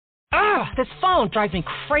This phone drives me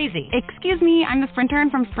crazy. Excuse me, I'm the Sprint intern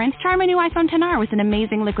from Sprint. Try my new iPhone XR with an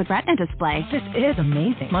amazing liquid retina display. This is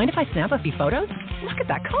amazing. Mind if I snap a few photos? Look at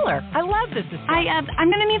that color. I love this display. I'm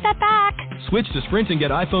going to need that back. Switch to Sprint and get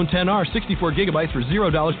iPhone XR 64 gigabytes for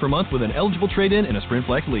 $0 per month with an eligible trade-in and a Sprint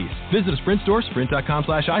Flex lease. Visit a Sprint store,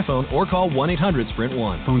 sprint.com/iPhone, or call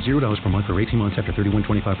 1-800-SPRINT1. Phone $0 per month for 18 months after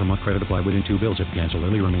 $31.25 per month. Credit applied within 2 bills. If cancel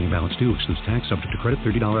early, remaining balance due. Excludes tax. Subject to credit.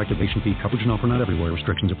 $30 activation fee. Coverage and offer not everywhere.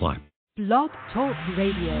 Restrictions apply. Blog Talk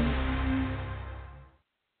Radio.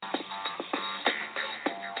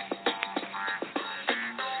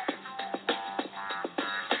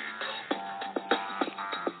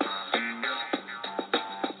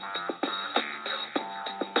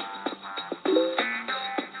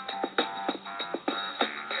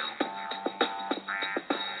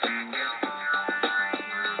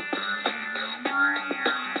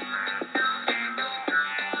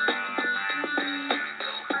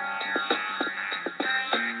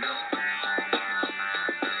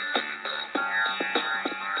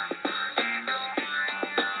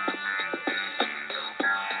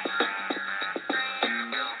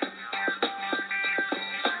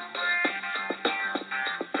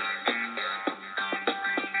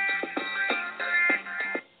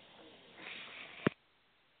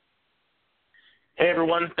 Hey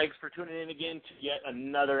everyone, thanks for tuning in again to yet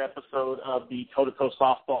another episode of the Toe to Toe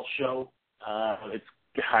Softball Show. I'm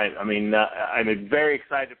very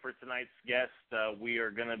excited for tonight's guest. We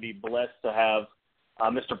are going to be blessed to have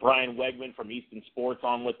Mr. Brian Wegman from Easton Sports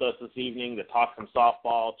on with us this evening to talk some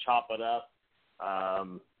softball, chop it up.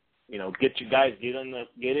 Get you guys get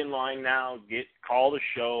in line now. Call the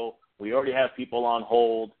show. We already have people on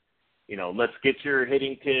hold. Let's get your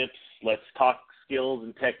hitting tips. Let's talk skills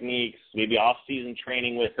and techniques, maybe off-season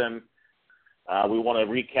training with them. We want to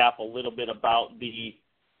recap a little bit about the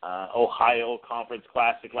Ohio Conference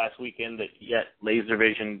Classic last weekend that yet Laser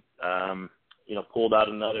Vision, pulled out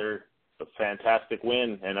another fantastic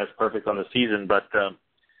win, and that's perfect on the season. But,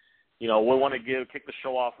 we want to kick the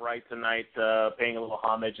show off right tonight, paying a little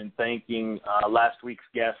homage and thanking last week's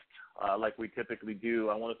guest like we typically do.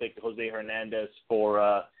 I want to thank Jose Hernandez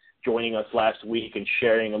for joining us last week and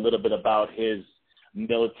sharing a little bit about his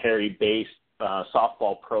military-based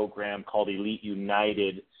softball program called Elite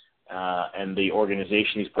United and the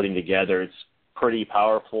organization he's putting together. It's pretty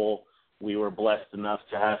powerful. We were blessed enough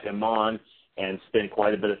to have him on and spend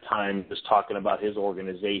quite a bit of time just talking about his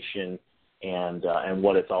organization and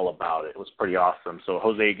what it's all about. It was pretty awesome. So,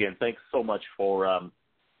 Jose, again, thanks so much for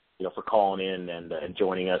calling in and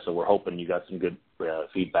joining us, and we're hoping you got some good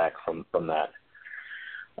feedback from that.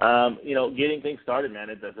 Getting things started, man.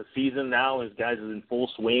 The season now is in full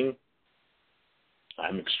swing.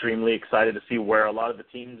 I'm extremely excited to see where a lot of the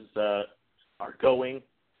teams are going.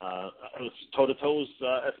 Toe-to-toes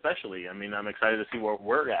especially. I'm excited to see where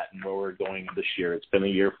we're at and where we're going this year. It's been a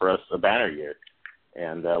year for us, a banner year,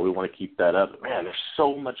 and we want to keep that up. Man, there's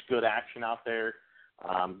so much good action out there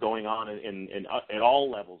going on in all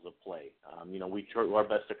levels of play. We try our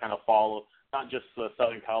best to kind of follow not just the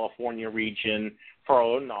Southern California region for our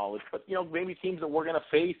own knowledge, but, maybe teams that we're going to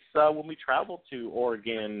face when we travel to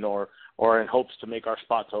Oregon or in hopes to make our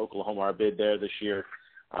spot to Oklahoma, our bid there this year.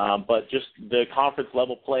 But just the conference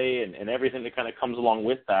level play and everything that kind of comes along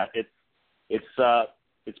with that,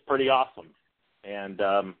 it's pretty awesome. And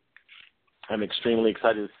I'm extremely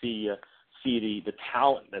excited to see the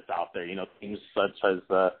talent that's out there, teams such as,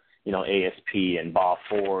 ASP and Bob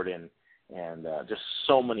Ford and just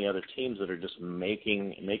so many other teams that are just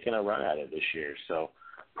making a run at it this year. So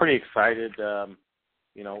pretty excited,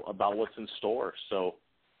 about what's in store. So,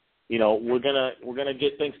 we're gonna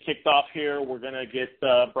get things kicked off here. We're gonna get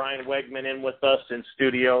Brian Wegman in with us in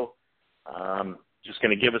studio. Just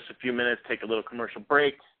gonna give us a few minutes, take a little commercial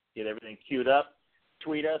break, get everything queued up.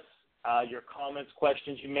 Tweet us your comments,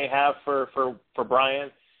 questions you may have for Brian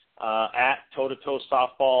at Toe to Toe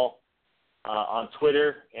Softball. On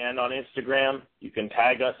Twitter and on Instagram. You can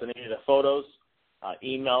tag us in any of the photos.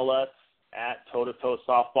 Email us at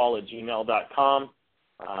toetotoesoftball@gmail.com.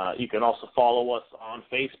 You can also follow us on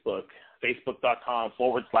Facebook,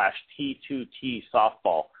 facebook.com/T2T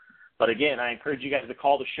Softball. But again, I encourage you guys to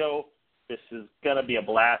call the show. This is going to be a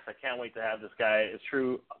blast. I can't wait to have this guy. It's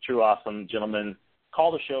true awesome gentleman. Call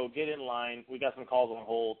the show. Get in line. We got some calls on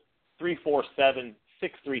hold.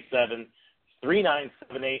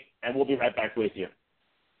 347-637-3978, and we'll be right back with you.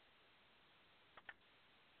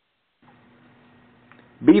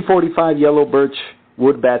 B45 Yellow Birch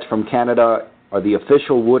wood bats from Canada are the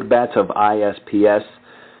official wood bats of ISPS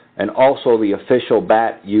and also the official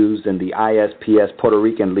bat used in the ISPS Puerto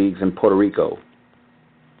Rican leagues in Puerto Rico.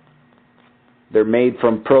 They're made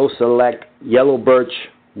from Pro Select Yellow Birch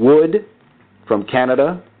wood from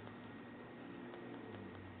Canada.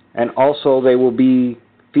 And also they will be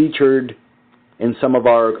featured in some of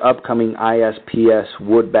our upcoming ISPS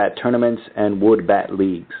wood bat tournaments and wood bat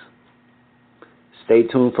leagues. Stay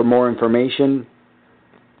tuned for more information.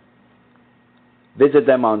 Visit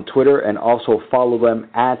them on Twitter and also follow them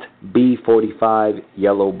at B45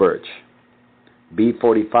 Yellow Birch.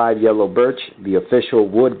 B45 Yellow Birch, the official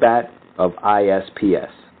wood bat of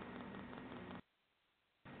ISPS.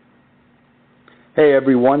 Hey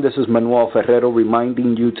everyone, this is Manuel Ferrero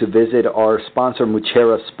reminding you to visit our sponsor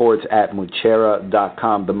Muchera Sports at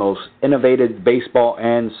Muchera.com, the most innovative baseball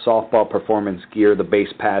and softball performance gear the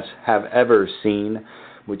base paths have ever seen.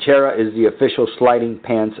 Muchera is the official sliding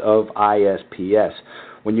pants of ISPS.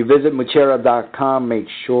 When you visit Muchera.com, make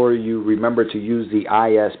sure you remember to use the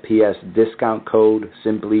ISPS discount code,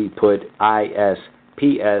 simply put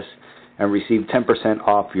ISPS, and receive 10%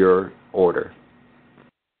 off your order.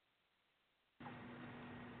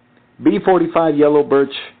 B45 Yellow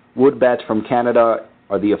Birch wood bats from Canada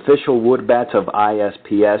are the official wood bats of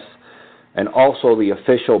ISPS and also the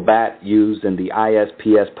official bat used in the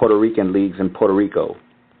ISPS Puerto Rican leagues in Puerto Rico.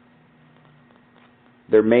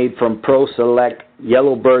 They're made from Pro Select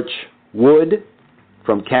Yellow Birch wood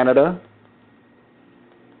from Canada.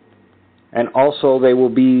 And also they will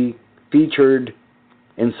be featured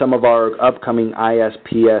in some of our upcoming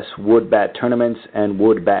ISPS wood bat tournaments and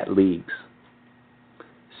wood bat leagues.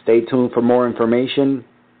 Stay tuned for more information.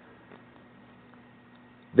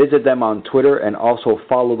 Visit them on Twitter and also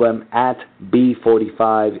follow them at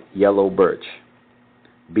B45 Yellow Birch.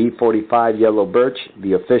 B45 Yellow Birch,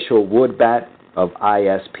 the official wood bat of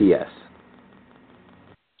ISPS.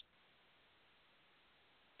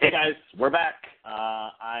 Hey guys, we're back.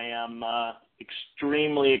 I am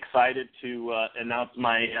extremely excited to announce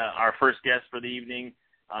our first guest for the evening.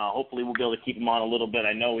 Hopefully we'll be able to keep him on a little bit.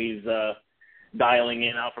 I know he's dialing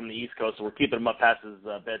in out from the East Coast, so we're keeping him up past his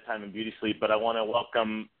bedtime and beauty sleep. But I want to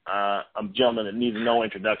welcome a gentleman that needs no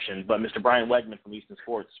introduction, but Mr. Brian Wegman from Easton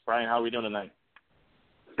Sports. Brian, how are we doing tonight?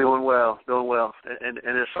 Doing well. And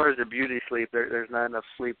as far as the beauty sleep, there's not enough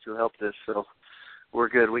sleep to help this, so we're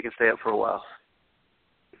good. We can stay up for a while.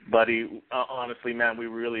 Buddy, honestly, man, we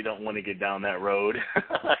really don't want to get down that road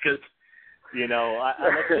because,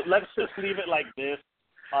 let's just leave it like this.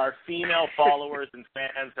 Our female followers and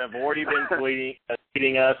fans have already been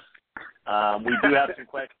tweeting us. We do have some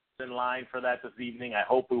questions in line for that this evening. I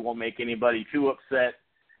hope we won't make anybody too upset,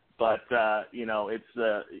 but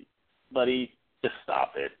it's buddy, just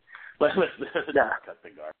stop it. Let's cut the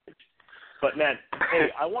garbage. But man, hey,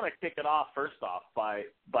 I want to kick it off first off by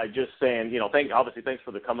just saying, thanks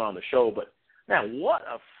for the coming on the show. But man, what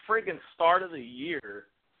a friggin' start of the year!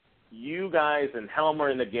 You guys and Helmer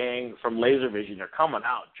and the gang from Laser Vision are coming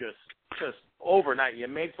out just overnight. You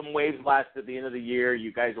made some waves last at the end of the year.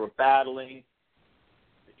 You guys were battling,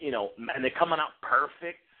 and they're coming out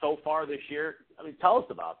perfect so far this year. I mean, tell us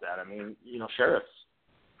about that. I mean, share us.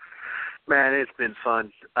 Man, it's been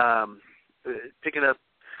fun. Picking up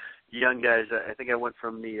young guys. I think I went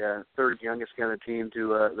from the third youngest guy on the team to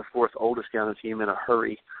the fourth oldest guy on the team in a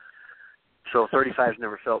hurry. So 35's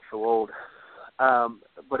never felt so old.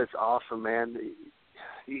 But it's awesome, man.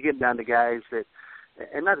 You get down to guys that,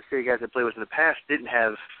 and not to say guys that played with in the past didn't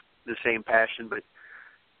have the same passion, but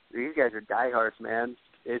these guys are diehards, man.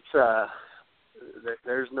 It's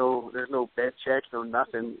there's no bed checks, no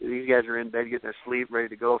nothing. These guys are in bed getting their sleep, ready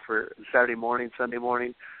to go for Saturday morning, Sunday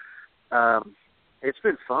morning. It's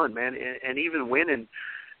been fun, man, and even winning,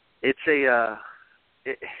 it's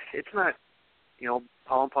it's not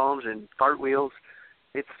pom-poms and cartwheels.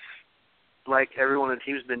 It's like everyone on the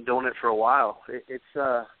team's been doing it for a while.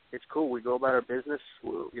 It's cool. We go about our business,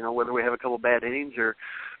 whether we have a couple bad innings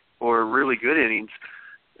or really good innings,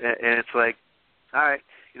 and it's like, all right,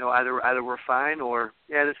 either we're fine or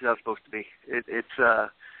this is how it's supposed to be.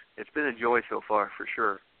 It's been a joy so far for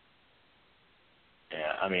sure.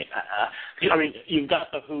 Yeah, I mean, you've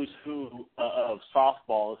got the who's who of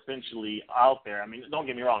softball essentially out there. I mean, don't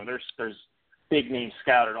get me wrong. There's big names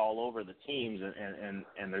scouted all over the teams, and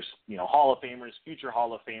there's Hall of Famers, future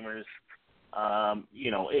Hall of Famers.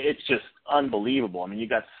 It's just unbelievable. I mean, you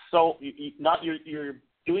got you're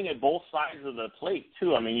doing it both sides of the plate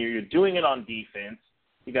too. I mean, you're doing it on defense.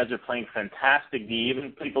 You guys are playing fantastic D.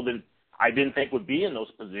 Even people that I didn't think would be in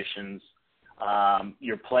those positions.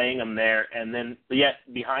 You're playing them there, and then yet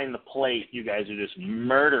behind the plate, you guys are just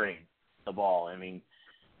murdering the ball. I mean,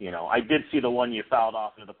 I did see the one you fouled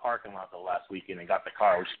off into the parking lot the last weekend and got the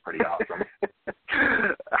car, which is pretty awesome.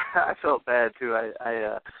 I felt bad too.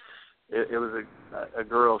 It was a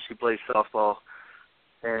girl. She plays softball,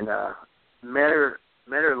 and met her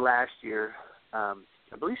last year.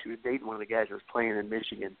 I believe she was dating one of the guys that was playing in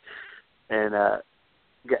Michigan, and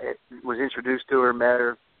was introduced to her, met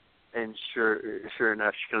her, and sure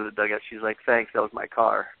enough, she goes to the dugout. She's like, "Thanks, that was my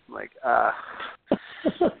car." I'm like,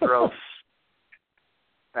 gross.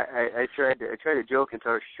 I tried to joke and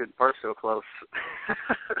tell her she shouldn't park so close.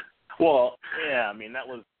 Well, yeah, I mean that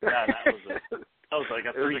was like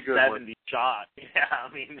a 370 shot. Yeah,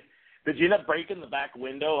 I mean, did you end up breaking the back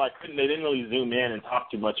window? They didn't really zoom in and talk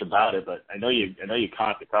too much about it, but I know you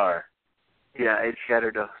caught the car. Yeah, it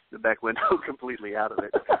shattered the back window completely out of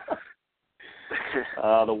it.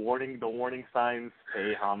 The warning signs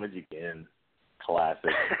pay homage again.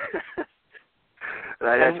 Classic.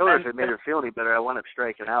 I told her if it made her feel any better, I wound up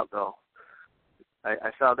striking out, though.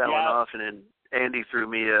 I fouled that one off, and then Andy threw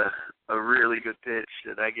me a really good pitch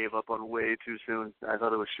that I gave up on way too soon. I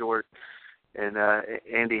thought it was short. And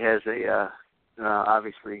Andy has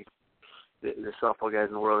obviously, the softball guys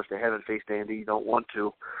in the world, if they haven't faced Andy, you don't want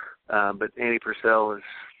to. But Andy Purcell is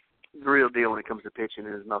the real deal when it comes to pitching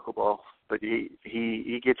in his knuckleball. But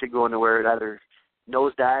he gets it going to where it either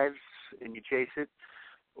nosedives and you chase it,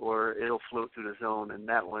 or it'll float through the zone. And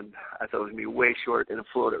that one, I thought was going to be way short, and it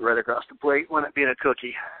floated right across the plate, wound up being a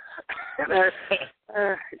cookie.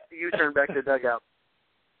 You turn back to the dugout.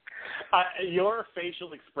 Your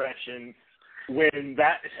facial expression when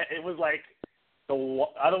it was like,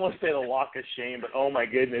 I don't want to say the walk of shame, but oh my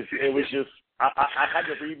goodness, it was just, I had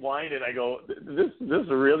to rewind it. I go, this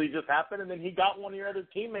really just happened? And then he got one of your other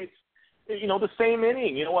teammates, the same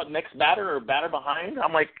inning. You know what, next batter or batter behind?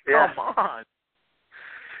 I'm like, come on.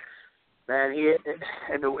 Man,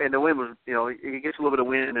 and the wind was, he gets a little bit of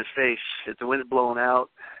wind in his face. If the wind's blowing out,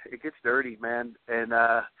 it gets dirty, man. And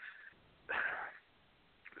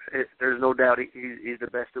there's no doubt he's the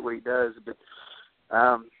best at what he does. But,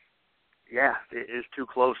 it's too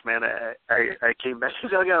close, man. I came back to the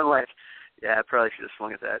dugout and I'm like, yeah, I probably should have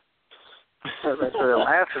swung at that. I started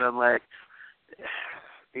laughing. I'm like,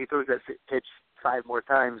 he throws that pitch 5 more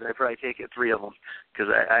times, I'd probably take it 3 of them because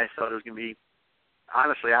I thought it was going to be,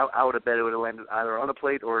 honestly, I would have bet it would have landed either on the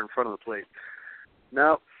plate or in front of the plate.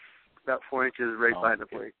 No, about 4 inches right behind the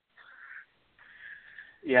plate.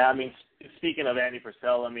 Yeah, I mean, speaking of Andy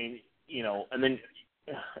Purcell, I mean, and then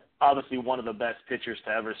obviously one of the best pitchers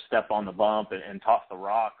to ever step on the bump and toss the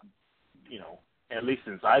rock, at least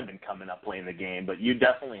since I've been coming up playing the game. But you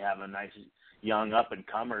definitely have a nice young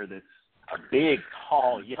up-and-comer that's a big,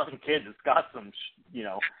 tall, young kid that's got some,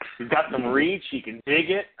 he's got some reach. He can dig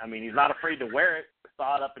it. I mean, he's not afraid to wear it.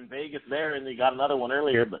 Saw it up in Vegas there, and he got another one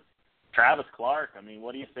earlier. But Travis Clark, I mean,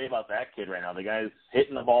 what do you say about that kid right now? The guy's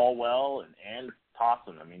hitting the ball well and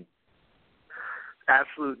tossing. I mean,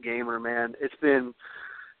 absolute gamer, man. It's been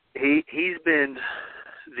he's been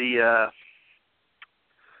the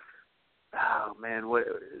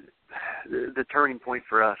the turning point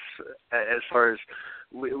for us as far as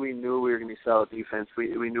we knew we were going to be solid defense.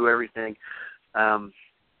 We knew everything.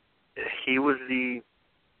 He was the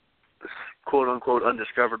quote-unquote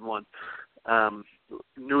undiscovered one.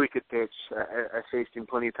 Knew he could pitch. I faced him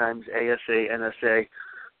plenty of times, ASA, NSA,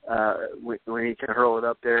 when he can hurl it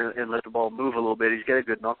up there and let the ball move a little bit. He's got a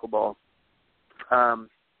good knuckleball.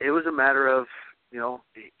 It was a matter of,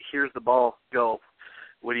 here's the ball, go.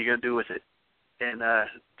 What are you going to do with it? And,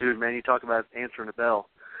 dude, man, you talk about answering the bell.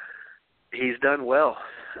 He's done well.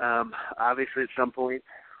 Obviously, at some point,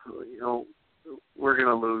 we're going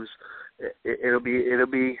to lose. It'll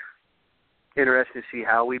be interesting to see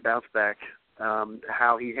how we bounce back,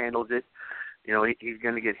 how he handles it. He's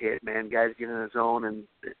going to get hit, man. Guys get in the zone, and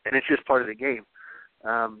it's just part of the game.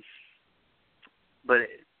 But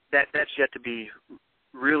that's yet to be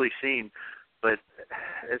really seen. But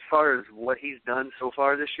as far as what he's done so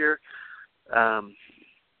far this year,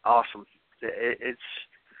 awesome.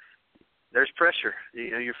 There's pressure.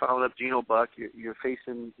 You're following up Geno Buck.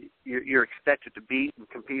 You're expected to beat and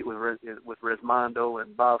compete with Resmondo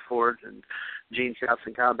and Bob Ford and Gene Shops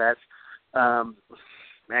and Combats.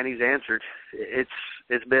 Man, he's answered.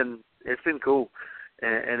 It's been cool,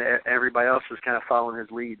 and everybody else is kind of following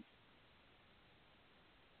his lead.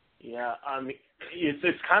 Yeah, I mean,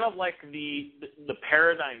 it's kind of like the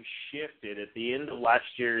paradigm shifted at the end of last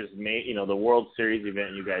year's the World Series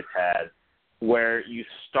event you guys had, where you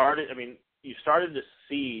started to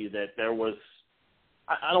see that there was,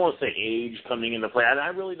 I don't want to say age coming into play. I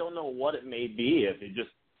really don't know what it may be. If it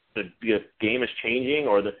just the game is changing,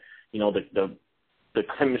 or the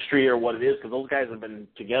chemistry, or what it is, because those guys have been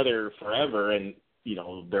together forever, and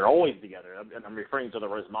they're always together. And I'm referring to the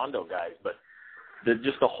Resmondo guys, but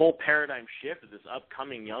just the whole paradigm shift of this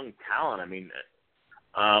upcoming young talent. I mean,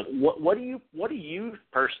 what do you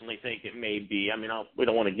personally think it may be? I mean, we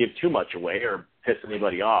don't want to give too much away or piss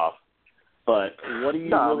anybody off, but what do you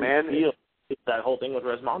feel with that whole thing with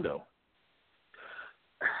Resmondo?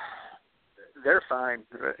 They're fine.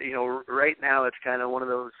 You know, right now it's kind of one of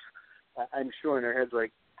those, I'm sure in their heads,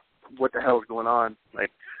 like, what the hell is going on?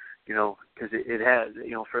 Like, you know, because it has,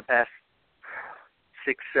 you know, for the past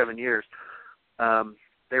 6-7 years,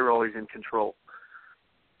 they were always in control.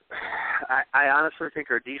 I honestly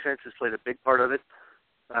think our defense has played a big part of it.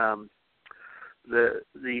 The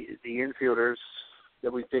infielders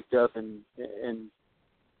that we picked up, and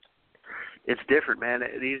it's different, man.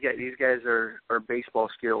 These guys are baseball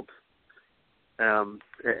skilled. And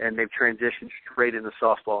they've transitioned straight into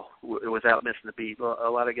softball without missing a beat. A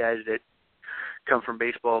lot of guys that come from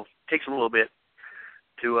baseball, takes them a little bit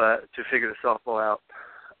to figure the softball out.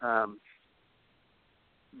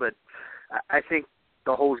 But I think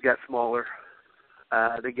the holes got smaller.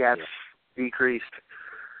 The gaps decreased.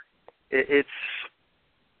 It's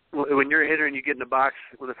when you're a hitter and you get in the box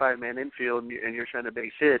with a 5-man infield and you're trying to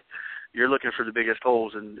base hit, you're looking for the biggest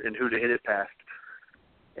holes and who to hit it past.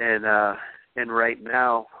 And right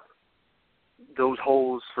now, those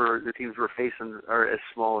holes for the teams we're facing are as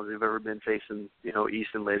small as they've ever been facing, you know,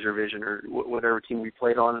 Easton, Laser Vision, or whatever team we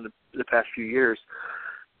played on in the past few years.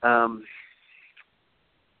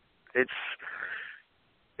 It's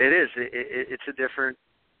a different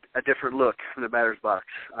look from the batter's box,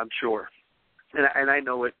 I'm sure, and I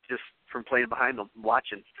know it just from playing behind them,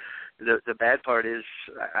 watching. The bad part is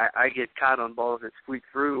I get caught on balls that squeak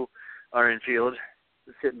through our infield,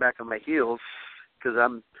 sitting back on my heels because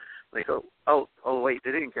I'm like, oh, wait,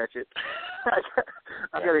 they didn't catch it.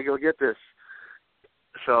 I got to go get this.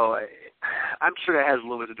 So I'm sure that has a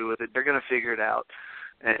little bit to do with it. They're going to figure it out,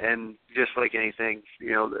 and just like anything,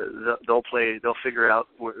 you know, they'll figure out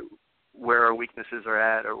where our weaknesses are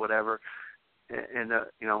at or whatever, and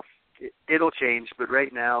you know, it'll change. But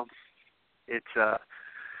right now, it's a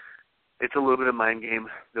little bit of mind game.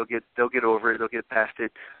 They'll get over it. They'll get past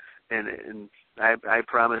it, and I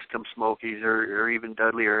promise come Smokies or even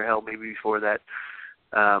Dudley or hell maybe before that,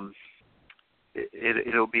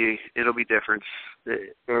 it'll be different.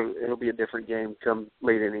 It'll be a different game come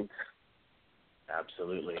late innings.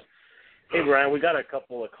 Absolutely. Hey, Brian, we got a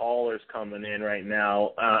couple of callers coming in right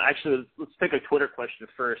now. Actually, let's take a Twitter question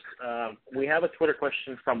first. We have a Twitter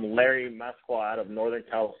question from Larry Masqua out of Northern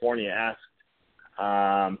California. Asked,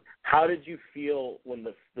 how did you feel when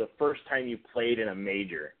the first time you played in a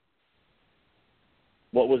major?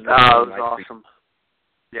 What was that? It was awesome.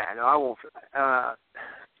 Yeah, no, I won't.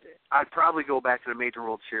 I'd probably go back to the Major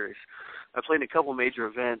World Series. I played in a couple major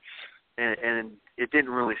events, and it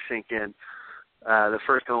didn't really sink in. The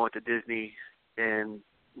first time I went to Disney, and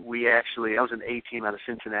I was an A team out of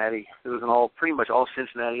Cincinnati. It was pretty much all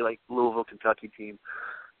Cincinnati, like Louisville, Kentucky team.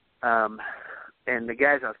 And the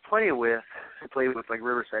guys I was playing with, I played with like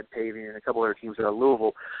Riverside Paving and a couple other teams out of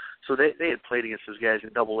Louisville. So they had played against those guys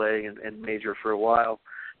in Double-A and Major for a while.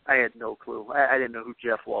 I had no clue. I didn't know who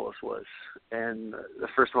Jeff Wallace was. And the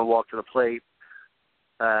first time I walked to the plate,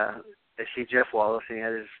 I see Jeff Wallace, and he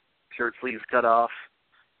had his shirt sleeves cut off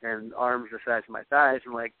and arms the size of my thighs.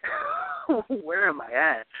 I'm like, where am I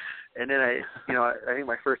at? And then I think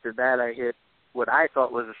my first at bat, I hit what I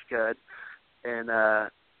thought was a scud,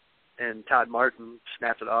 and Todd Martin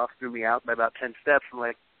snapped it off, threw me out by about 10 steps. I'm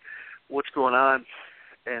like, what's going on?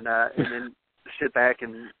 And then sit back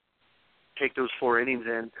and take those 4 innings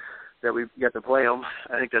in that we got to play them.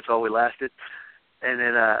 I think that's all we lasted. And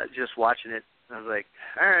then just watching it, I was like,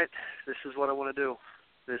 all right, this is what I want to do.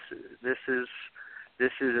 This is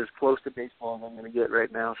as close to baseball as I'm going to get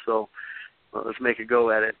right now. So let's make a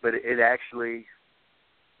go at it. But it actually,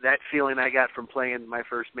 that feeling I got from playing my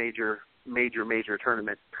first major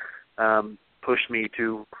tournament pushed me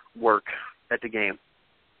to work at the game.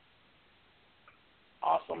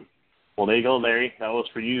 Awesome. Well, there you go, Larry. That was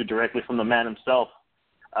for you directly from the man himself.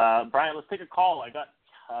 Brian, let's take a call. I got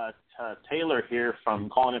Taylor here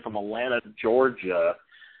calling in from Atlanta, Georgia.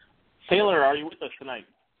 Taylor, are you with us tonight?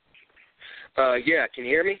 Yeah, can you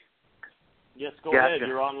hear me? Yes, go ahead.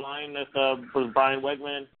 You're online with Brian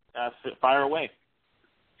Wegman. Fire away.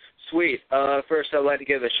 Sweet. First, I'd like to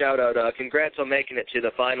give a shout-out. Congrats on making it to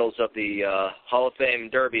the finals of the Hall of Fame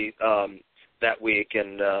Derby that week.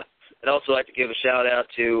 And I'd also like to give a shout-out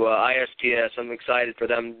to ISPS. I'm excited for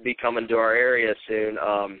them to be coming to our area soon.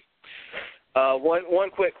 One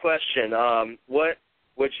quick question. What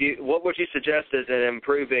would you suggest as in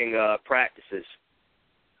improving practices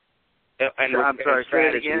And I'm sorry, say it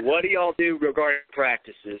strategy. again. What do y'all do regarding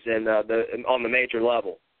practices and on the major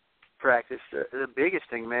level? Practice. The biggest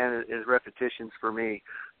thing, man, is repetitions for me.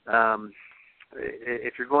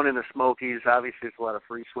 If you're going in the Smokies, obviously it's a lot of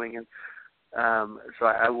free swinging. So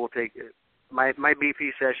I will take my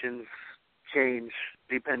BP sessions change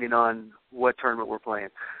depending on what tournament we're playing.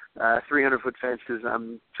 300-foot fences,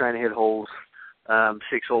 I'm trying to hit holes,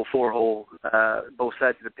 6-hole, 4-hole, both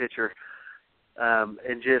sides of the pitcher,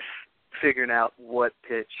 and just figuring out what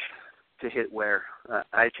pitch to hit where.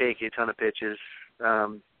 I take a ton of pitches,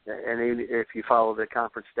 and even if you follow the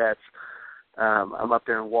conference stats, I'm up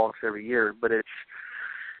there in walks every year. But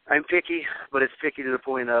I'm picky, but it's picky to the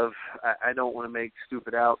point of I don't want to make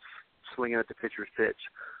stupid outs swinging at the pitcher's pitch.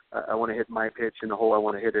 I want to hit my pitch in the hole I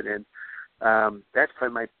want to hit it in. That's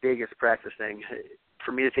probably my biggest practice thing.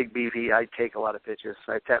 For me to take BP, I take a lot of pitches.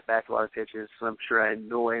 I tap back a lot of pitches. So I'm sure I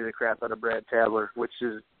annoy the crap out of Brad Tadler, which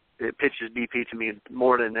it pitches BP to me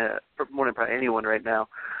more than probably anyone right now.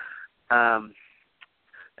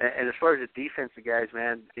 And as far as the defensive guys,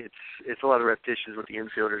 man, it's a lot of repetitions with the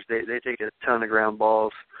infielders. They take a ton of ground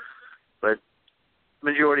balls, but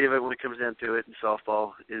majority of it when it comes down to it in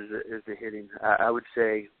softball is the hitting. I would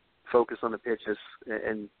say focus on the pitches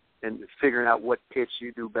and figuring out what pitch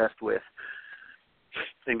you do best with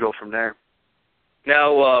and go from there.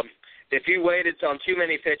 Now, if you waited on too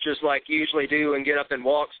many pitches like you usually do and get up in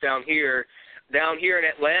walks down here in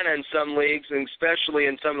Atlanta in some leagues, and especially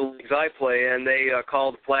in some of the leagues I play in, they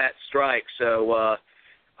call the flat strike. So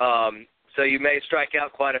so you may strike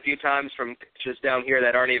out quite a few times from pitches down here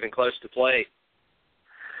that aren't even close to plate.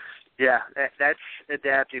 Yeah, that's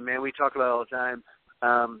adapting, man. We talk about it all the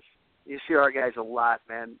time. You see our guys a lot,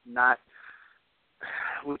 man.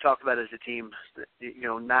 We talk about it as a team,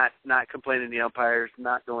 not complaining to the umpires,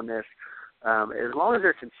 not doing this. As long as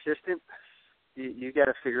they're consistent, you got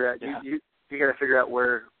to figure out you got to figure out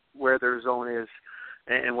where their zone is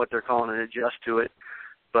and what they're calling and adjust to it.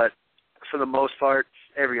 But for the most part,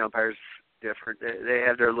 every umpire's different. They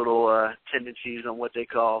have their little tendencies on what they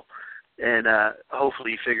call, and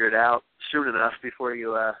hopefully you figure it out soon enough before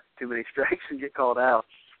you too many strikes and get called out.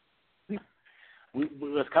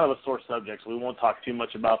 It's kind of a sore subject, so we won't talk too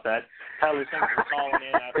much about that. Tyler, thanks for calling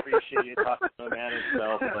in. I appreciate you talking to the man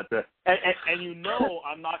himself. But and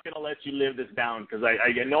I'm not going to let you live this down because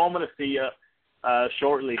I know I'm going to see you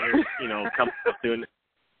shortly here. Come soon.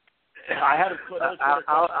 I had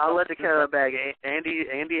I'll let the cat out of the bag. Andy,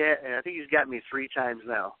 I think he's got me 3 times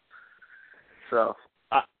now. So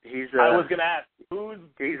he's. I was going to ask whose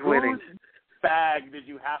winning bag did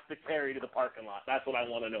you have to carry to the parking lot? That's what I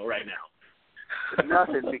want to know right now.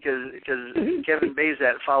 Nothing, because Kevin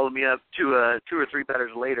Bazat followed me up 2 or 3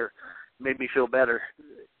 batters later, made me feel better.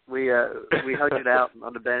 We hugged it out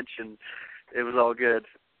on the bench, and it was all good.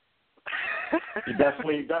 You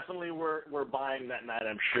definitely were buying that night,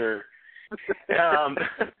 I'm sure. I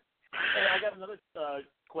got another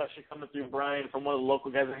question coming through, Brian, from one of the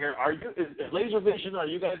local guys in here. Is Laser Vision? Are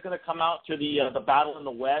you guys going to come out to the Battle in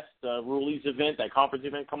the West, Rulies event, that conference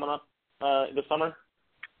event coming up this summer?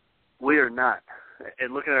 We are not.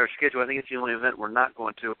 And looking at our schedule, I think it's the only event we're not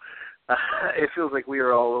going to. It feels like we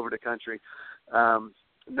are all over the country.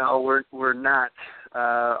 No, we're not.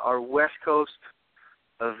 Our West Coast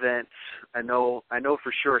events, I know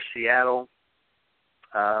for sure Seattle.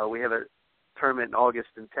 We have a tournament in August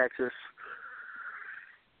in Texas.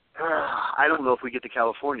 I don't know if we get to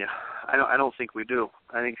California. I don't think we do.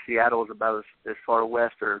 I think Seattle is about as far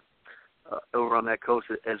west or over on that coast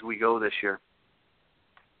as we go this year.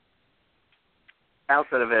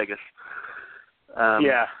 Outside of Vegas.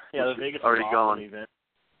 The Vegas already awesome gone. Event.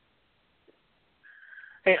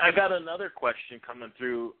 Hey, I got another question coming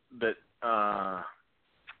through that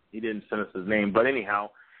he didn't send us his name, but anyhow,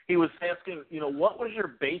 he was asking, what was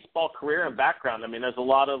your baseball career and background? I mean, there's a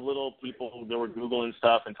lot of little people that were Googling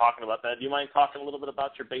stuff and talking about that. Do you mind talking a little bit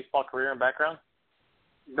about your baseball career and background?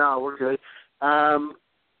 No, we're good.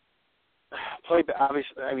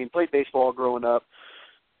 Played baseball growing up.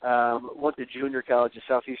 Went to junior college in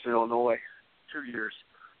Southeastern Illinois, 2 years.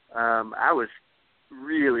 I was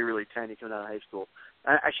really, really tiny coming out of high school.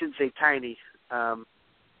 I shouldn't say tiny.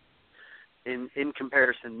 In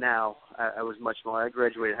comparison now, I was much more. I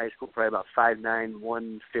graduated high school probably about 5'9",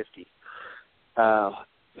 150.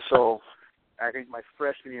 So I think my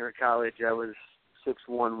freshman year of college, I was 6'1",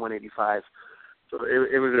 185. So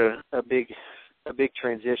it was a big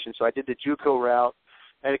transition. So I did the JUCO route.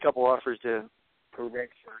 I had a couple offers for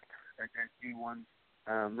redshirt at D1,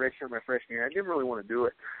 redshirt my freshman year. I didn't really want to do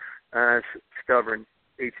it. Stubborn,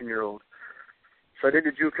 18-year-old. So I did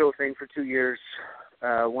the JUCO thing for 2 years.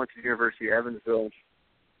 Went to the University of Evansville.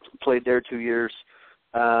 Played there 2 years.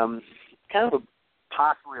 Kind of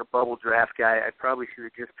possibly a bubble draft guy. I probably should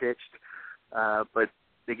have just pitched, but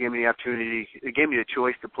they gave me the opportunity. They gave me the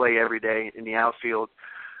choice to play every day in the outfield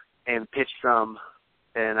and pitch some,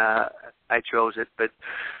 and I chose it. But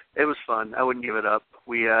it was fun. I wouldn't give it up.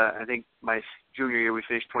 I think my junior year we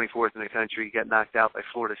finished 24th in the country. Got knocked out by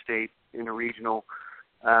Florida State in a regional.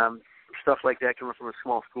 Stuff like that coming from a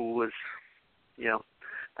small school was,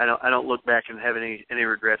 I don't look back and have any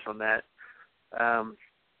regrets on that.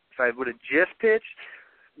 If I would have just pitched,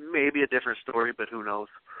 maybe a different story, but who knows?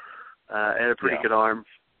 I had a pretty good arm.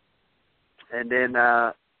 And then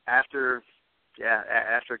after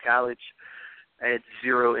college, I had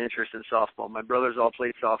zero interest in softball. My brothers all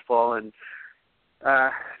played softball, and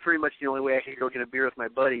pretty much the only way I could go get a beer with my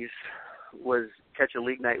buddies was catch a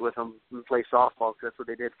league night with them and play softball, because that's what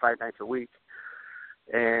they did 5 nights a week.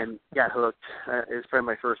 And got hooked. It was probably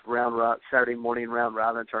my first Saturday morning round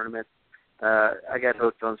robin tournament. I got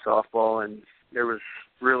hooked on softball, and there was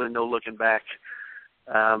really no looking back.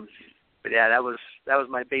 But yeah, that was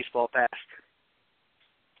my baseball past.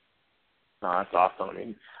 No, that's awesome. I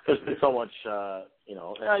mean, there's been so much, you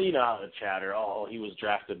know how the chatter. Oh, he was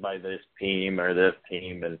drafted by this team or this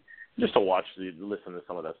team, and just to listen to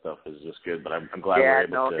some of that stuff is just good. But I'm glad we're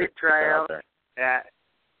able to try out there. Yeah,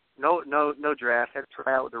 no draft. Had to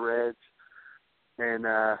try out with the Reds, and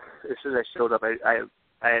as soon as I showed up,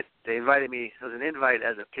 they invited me. It was an invite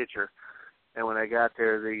as a pitcher. And when I got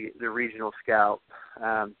there, the regional scout,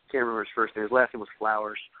 can't remember his first name. His last name was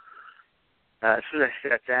Flowers. As soon as I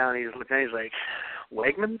sat down, he was looking at me, he's like,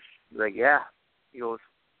 Wegmans? I was like, yeah. He goes,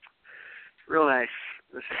 real nice.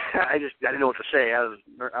 I didn't know what to say. I was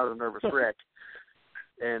a nervous wreck.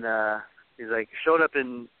 And he's like, showed up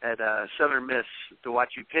at Southern Miss to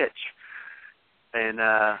watch you pitch. And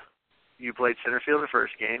you played center field the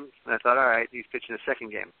first game. And I thought, all right, he's pitching the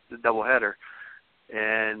second game, the doubleheader.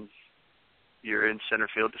 And you're in center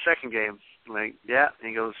field the second game. I'm like, yeah. And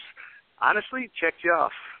he goes, honestly, checked you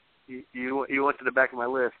off. You went to the back of my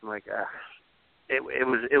list. I'm like, it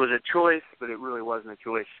was a choice, but it really wasn't a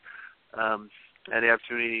choice. I had the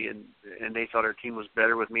opportunity, and they thought our team was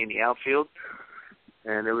better with me in the outfield,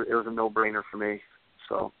 and it was a no-brainer for me.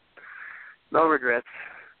 So, no regrets.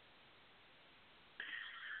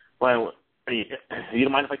 Well, you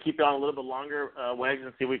don't mind if I keep you on a little bit longer, Wags,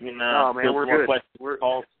 and see if we can no, man, we're good.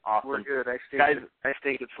 Calls? Awesome. We're good. I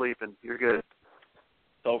stink at sleeping. You're good.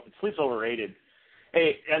 So sleep's overrated.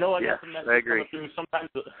 Hey, I know I got some messages coming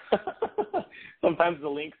through. Sometimes the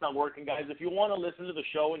link's not working, guys. If you want to listen to the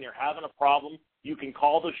show and you're having a problem, you can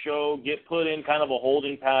call the show, get put in kind of a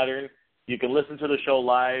holding pattern. You can listen to the show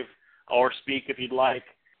live or speak if you'd like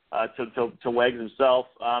to Wags himself.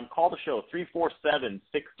 Call the show,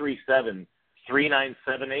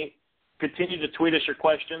 347-637-3978. Continue to tweet us your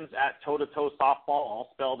questions at toe-to-toe softball,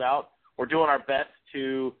 all spelled out. We're doing our best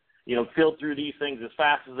to field through these things as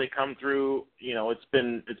fast as they come through. It's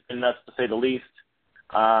been nuts to say the least.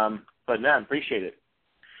 But man, appreciate it.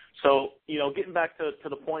 So, getting back to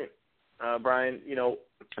the point, Brian,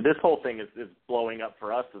 this whole thing is blowing up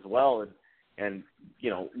for us as well. And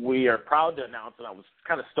we are proud to announce, and I was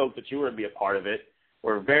kind of stoked that you were going to be a part of it.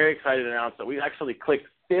 We're very excited to announce that we actually clicked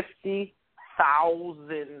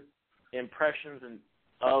 50,000 impressions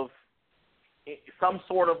of some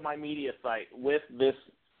sort of my media site with this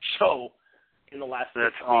show in the last 6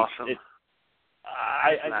 weeks. That's awesome.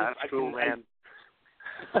 That's cool, man.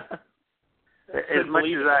 As much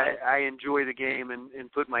as I enjoy the game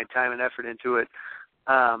and put my time and effort into it,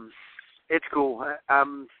 it's cool.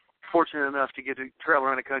 I'm fortunate enough to get to travel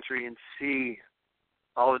around the country and see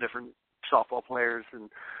all the different softball players and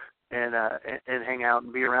hang out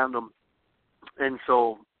and be around them. And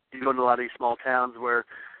so you go to a lot of these small towns where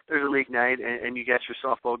there's a league night and you got your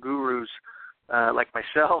softball gurus like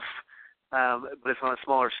myself, but it's on a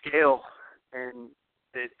smaller scale. And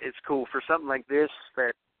it's cool for something like this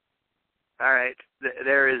that, all right,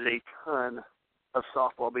 there is a ton of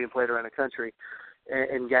softball being played around the country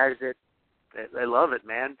and guys that love it,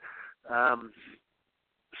 man.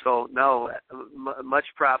 So, no, much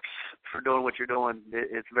props for doing what you're doing.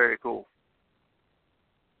 It's very cool.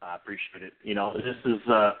 I appreciate it. This is,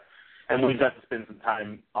 and we've got to spend some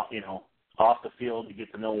time, off the field to get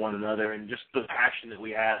to know one another and just the passion that we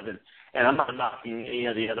have. And I'm not knocking any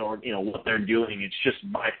of the other, what they're doing. It's just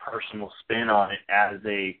my personal spin on it as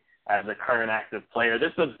a current active player.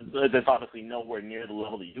 This is obviously nowhere near the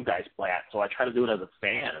level that you guys play at. So I try to do it as a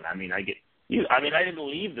fan. And I didn't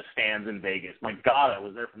leave the stands in Vegas. My God, I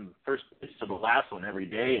was there from the first pitch to the last one every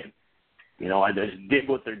day. And, I just dig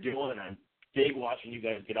what they're doing. And I dig watching you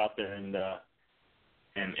guys get out there and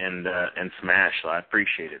and smash. So I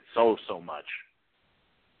appreciate it so much.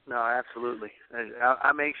 No, absolutely.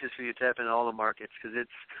 I'm anxious for you to tap into all the markets because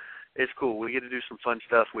it's cool. We get to do some fun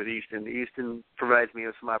stuff with Easton. Easton provides me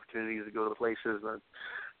with some opportunities to go to places. I'm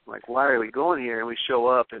like, why are we going here? And we show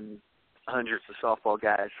up and hundreds of softball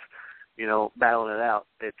guys, battling it out.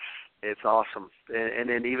 It's awesome. And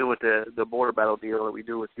then even with the border battle deal that we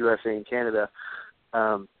do with USA and Canada,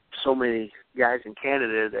 so many guys in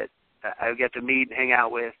Canada that I get to meet and hang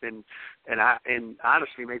out with, and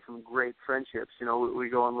honestly made some great friendships. We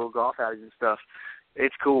go on little golf outings and stuff.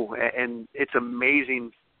 It's cool, and it's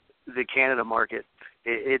amazing. The Canada market,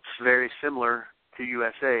 it's very similar to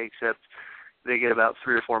USA, except they get about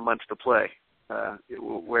 3 or 4 months to play.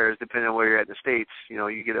 Whereas depending on where you're at in the States,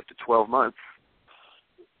 you get up to 12 months,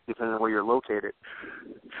 depending on where you're located.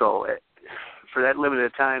 So for that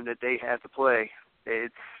limited time that they have to play,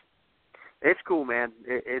 it's cool, man.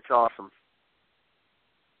 It's awesome.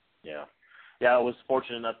 Yeah. I was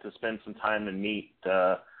fortunate enough to spend some time and meet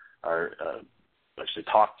actually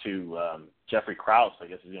talk to Jeffrey Krause. I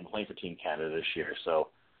guess he's going to play for Team Canada this year. So,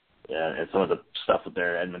 and some of the stuff with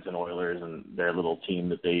their Edmonton Oilers and their little team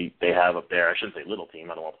that they have up there. I shouldn't say little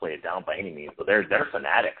team. I don't want to play it down by any means, but they're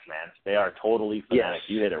fanatics, man. They are totally fanatics.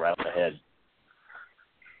 Yes. You hit it right on the head.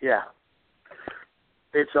 Yeah.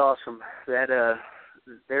 It's awesome. That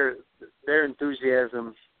their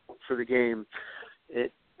enthusiasm for the game,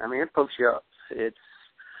 it pumps you up.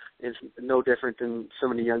 It's no different than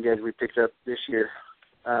some of the young guys we picked up this year,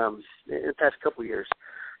 in the past couple of years.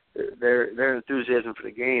 Their enthusiasm for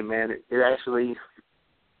the game, man, it actually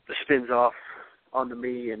spins off onto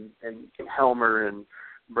me and Helmer and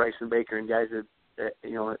Bryson Baker and guys that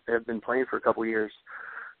have been playing for a couple of years.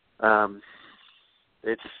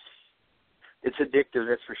 It's addictive,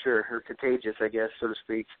 that's for sure, or contagious, I guess, so to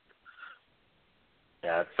speak.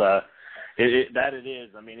 Yeah, it is.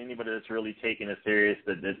 I mean, anybody that's really taking it serious,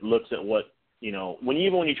 that looks at what, when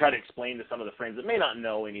you try to explain to some of the friends that may not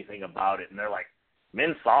know anything about it, and they're like,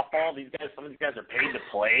 men's softball, some of these guys are paid to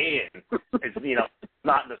play, and it's,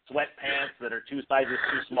 not the sweatpants that are 2 sizes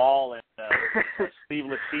too small and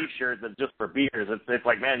sleeveless T-shirts that's just for beers. It's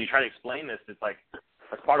like, man, you try to explain this, it's like,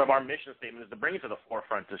 that's part of our mission statement is to bring it to the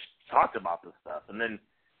forefront to talk about this stuff. And then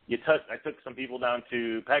I took some people down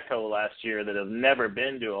to Petco last year that have never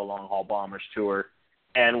been to a Long Haul Bombers tour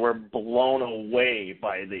and were blown away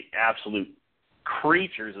by the absolute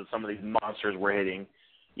creatures that some of these monsters were hitting,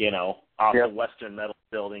 off the Western Metal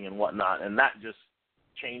Building and whatnot. And that just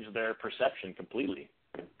changed their perception completely.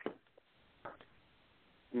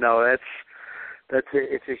 No, it's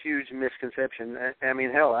a huge misconception. I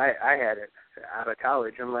mean, hell, I had it out of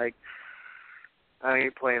college. I'm like, I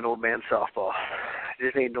ain't playing old man softball.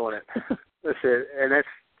 Just ain't doing it. That's it. And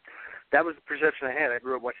that was the perception I had. I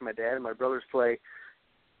grew up watching my dad and my brothers play,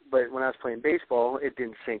 but when I was playing baseball, it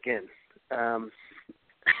didn't sink in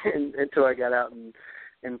until I got out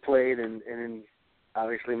and played, and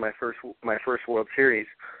obviously my first World Series,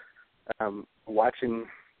 watching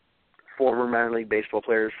former minor league baseball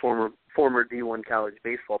players, former D1 college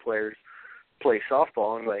baseball players play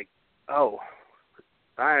softball, and like, oh,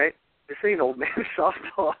 all right, this ain't old man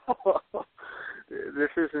softball. This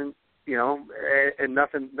isn't, and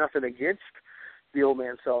nothing against the old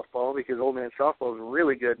man softball, because old man softball is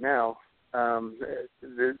really good now.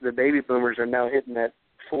 The baby boomers are now hitting that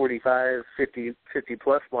 45, 50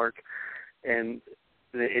 plus mark, and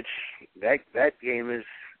it's that game is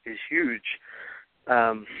huge.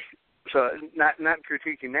 So not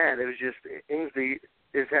critiquing that. It was just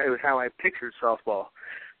it was how I pictured softball.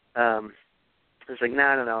 It's like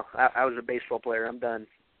no. I was a baseball player. I'm done.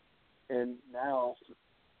 And now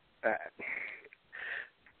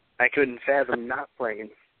I couldn't fathom not playing.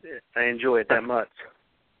 I enjoy it that much.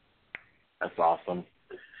 That's awesome.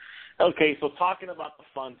 Okay, so talking about the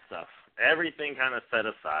fun stuff, everything kind of set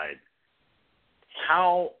aside,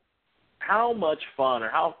 how much fun or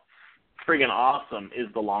how friggin' awesome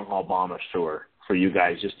is the Long Haul Bombers tour for you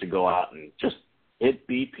guys just to go out and just hit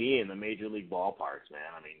BP in the major league ballparks, man?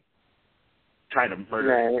 I mean, trying to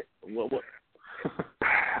murder. What?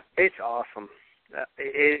 It's awesome.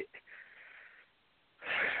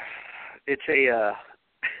 It's a.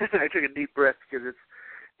 I took a deep breath because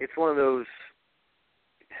it's one of those.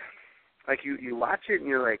 Like you watch it and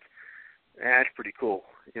you're like, that's pretty cool.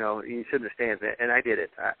 You sit in the stands, and I did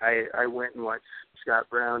it. I went and watched Scott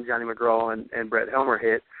Brown, Johnny McGraw, and Brett Helmer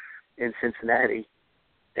hit in Cincinnati.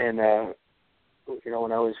 And,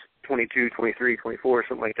 when I was 22, 23, 24,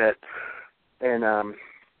 something like that. And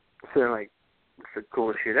so they're like, it's the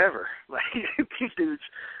coolest shit ever. Like, these dudes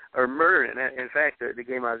are murdering. In fact, the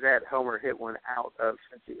game I was at, Helmer hit one out of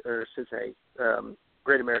Cincinnati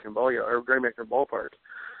Great American Ballpark,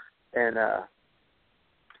 and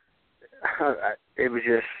it was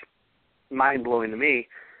just mind blowing to me.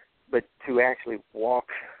 But to actually walk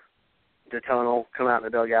the tunnel, come out in the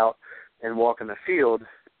dugout, and walk in the field,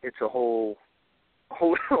 it's a whole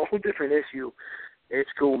different issue. It's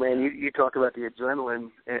cool, man. You talk about the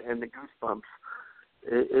adrenaline and the goosebumps.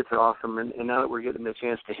 It's awesome. And now that we're getting the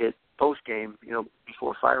chance to hit post game,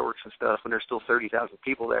 before fireworks and stuff, when there's still 30,000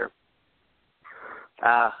 people there,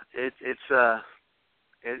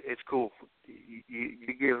 it's cool.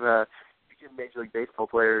 You give Major League Baseball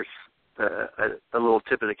players a little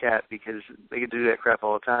tip of the cap, because they can do that crap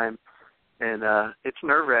all the time, and it's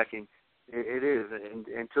nerve-wracking. It is, and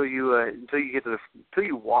until you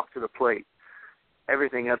walk to the plate,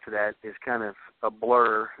 everything up to that is kind of a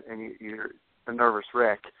blur, and you're a nervous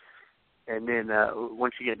wreck. And then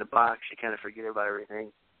once you get in the box, you kind of forget about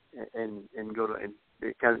everything, and go to, and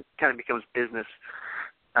it kind of becomes business.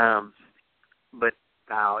 But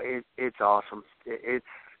now it's awesome. It's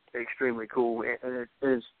extremely cool, and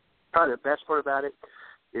it's probably the best part about it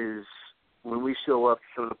is when we show up to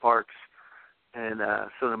some of the parks, and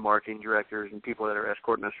some of the marketing directors and people that are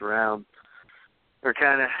escorting us around are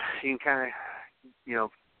you can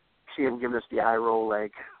see them giving us the eye roll,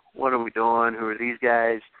 like, what are we doing? Who are these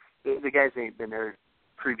guys? The guys ain't been there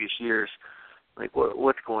previous years. Like,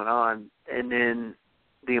 what's going on? And then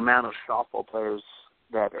the amount of softball players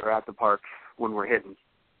that are at the park when we're hitting,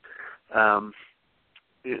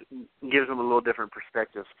 it gives them a little different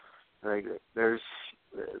perspective. Like, there's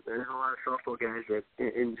a lot of softball guys that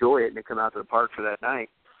enjoy it and they come out to the park for that night.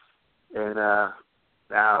 And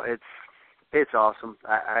now it's awesome.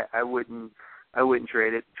 I wouldn't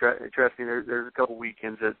trade it. Trust me, there's a couple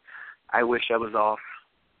weekends that I wish I was off.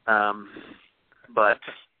 But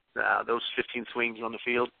those 15 swings on the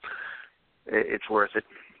field, it's worth it.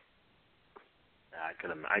 I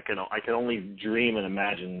can only dream and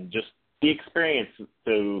imagine just the experience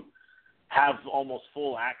to have almost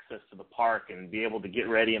full access to the park and be able to get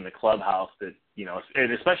ready in the clubhouse, that,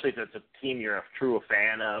 and especially if it's a team you're a true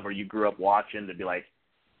fan of or you grew up watching, to be like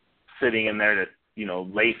sitting in there to,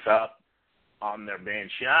 lace up on their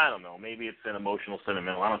bench. I don't know. Maybe it's an emotional,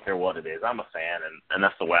 sentimental. I don't care what it is. I'm a fan, and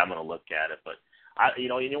that's the way I'm going to look at it. But, you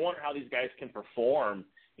wonder how these guys can perform.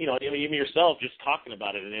 Even yourself, just talking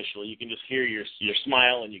about it initially, you can just hear your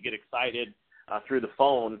smile and you get excited through the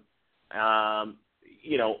phone, and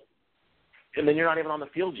then you're not even on the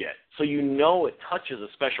field yet. So it touches a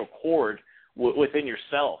special chord within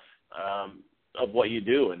yourself of what you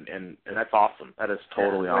do, and that's awesome. That is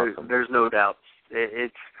totally awesome. There's no doubt.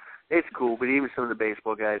 It's cool, but even some of the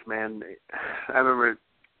baseball guys, man, I don't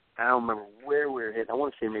remember where we were hitting. I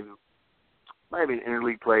want to say maybe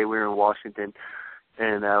interleague play. We were in Washington,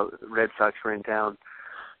 and Red Sox were in town.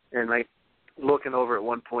 And, like, looking over at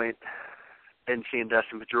one point and seeing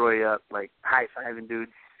Dustin Pedroia up, like, high-fiving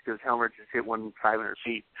dudes, because Helmer just hit one 500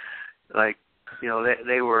 feet. Like,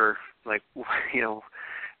 they were like, what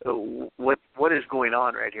is going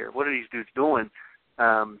on right here? What are these dudes doing?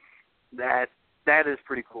 That is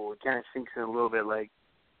pretty cool. It kind of sinks in a little bit, like,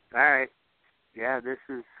 all right, yeah, this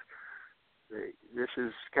is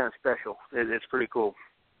kind of special. It's pretty cool.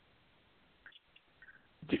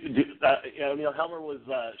 Helmer was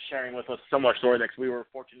sharing with us a similar story, because we were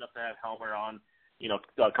fortunate enough to have Helmer on, a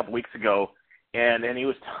couple weeks ago. And he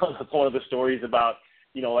was telling us one of the stories about,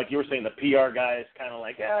 like you were saying, the PR guys kind of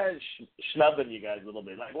like, snubbing you guys a little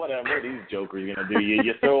bit. Like, whatever, what are these jokers going to do?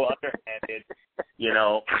 You throw underhanded,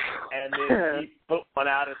 And then he put one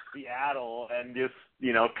out of Seattle and just,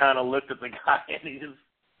 kind of looked at the guy and he just,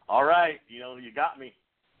 all right, you got me.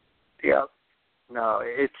 Yeah. No,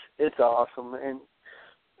 it's awesome. And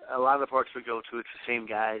a lot of the parks we go to, it's the same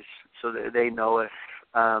guys, so they know us,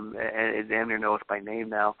 and damn near know us by name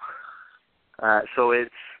now. So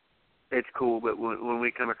it's cool, but when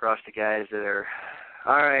we come across the guys that are,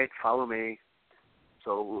 all right, follow me.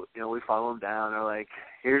 So, we follow them down. They're like,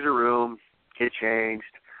 here's a room, get changed.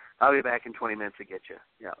 I'll be back in 20 minutes to get you.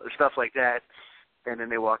 There's stuff like that. And then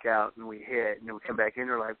they walk out and we hit, and then we come back in.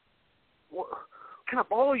 They're like, what kind of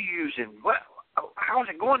ball are you using? How's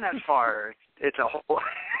it going that far? It's a whole,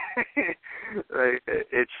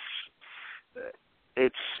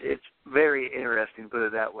 it's very interesting, put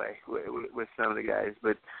it that way, with some of the guys.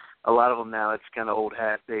 But a lot of them now, it's kind of old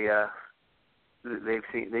hat. They've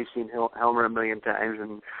seen Helmer a million times,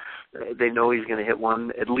 and they know he's going to hit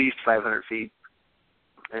one at least 500 feet,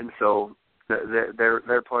 and so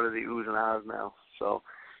they're part of the oohs and ahs now. So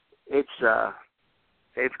it's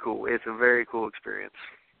cool. It's a very cool experience.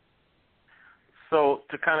 So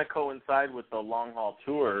to kind of coincide with the long haul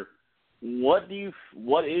tour, what is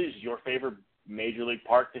your favorite Major League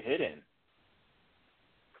Park to hit in?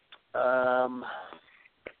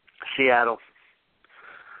 Seattle.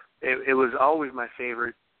 It was always my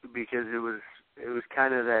favorite because it was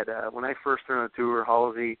kind of that when I first turned on the tour,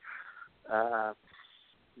 Halsey,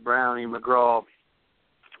 Brownie, McGraw,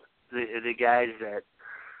 the guys that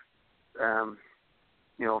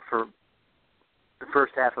for the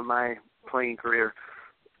first half of my playing career,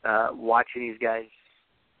 watching these guys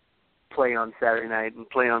play on Saturday night and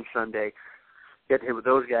play on Sunday, get to hit with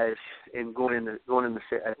those guys and going in the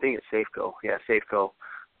I think it's Safeco. Yeah, Safeco.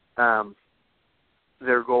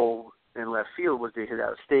 Their goal in left field was to hit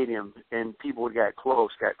out of stadium, and people got close.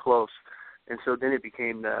 And so then it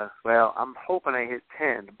became I'm hoping I hit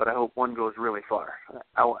 10, but I hope one goes really far.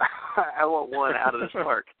 I want one out of this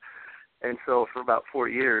park. And so for about 4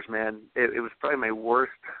 years, man, it was probably my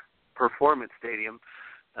worst performance stadium,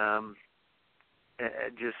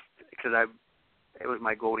 just because it was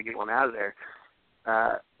my goal to get one out of there.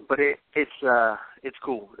 But it's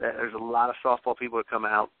cool. There's a lot of softball people that come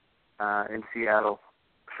out in Seattle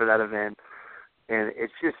for that event, and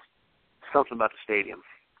it's just something about the stadium.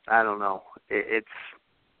 I don't know. I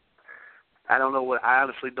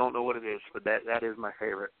honestly don't know what it is, but that is my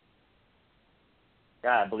favorite.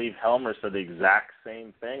 Yeah, I believe Helmer said the exact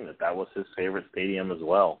same thing, that was his favorite stadium as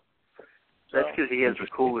well. That's because he has the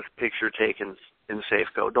coolest picture taken in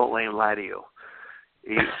Safeco. Don't let him lie to you.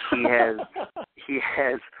 He has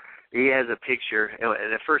a picture, and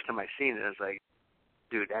the first time I seen it, I was like,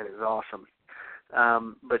 dude, that is awesome.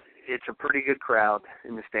 But it's a pretty good crowd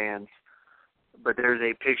in the stands. But there's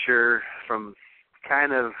a picture from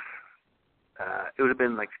kind of, it would have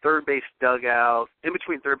been like third base dugout, in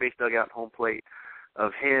between third base dugout and home plate,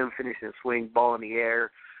 of him finishing a swing, ball in the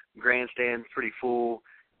air, grandstand's pretty full,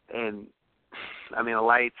 and, I mean, the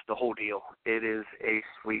lights, the whole deal. It is a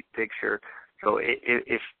sweet picture. So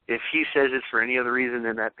if he says it's for any other reason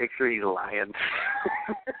than that picture, he's lying.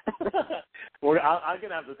 Well, I'm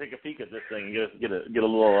gonna have to take a peek at this thing and get a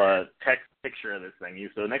little text picture of this thing.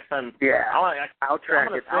 So next time, yeah, I'll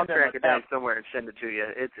track it down somewhere and send it to you.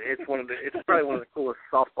 It's probably one of the coolest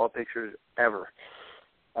softball pictures ever.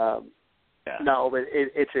 Yeah. No, but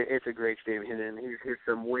it's a great stadium, and he hits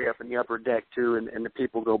them way up in the upper deck too, and the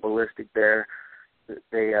people go ballistic there.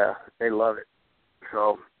 They love it.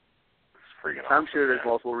 So I'm sure there's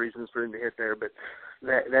multiple reasons for him to hit there, but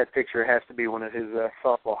that picture has to be one of his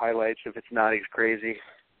softball highlights if it's not as crazy.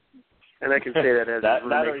 And I can say that as a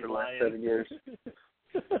roommate for the last 7 years.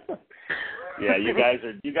 Yeah, you guys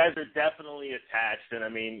are definitely attached, and I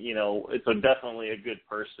mean, it's definitely a good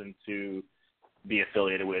person to be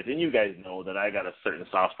affiliated with. And you guys know that I got a certain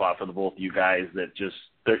soft spot for the both of you guys.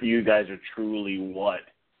 That you guys are truly what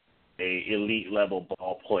a elite level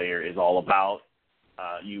ball player is all about.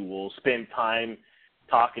 You will spend time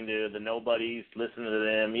talking to the nobodies, listening to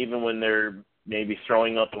them, even when they're maybe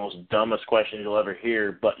throwing up the most dumbest questions you'll ever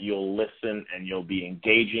hear, but you'll listen and you'll be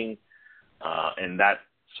engaging, and that's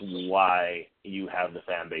why you have the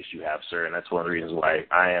fan base you have, sir, and that's one of the reasons why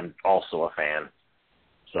I am also a fan.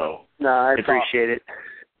 So no, I appreciate it.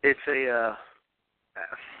 It's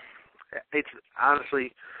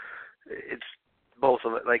honestly, it's both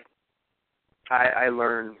of it. Like, I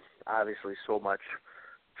learn obviously so much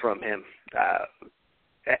from him,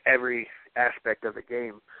 every aspect of the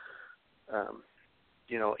game.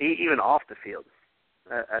 Even off the field,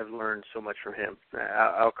 I've learned so much from him.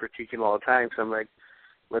 I'll critique him all the time because I'm like,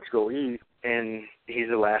 let's go eat, and he's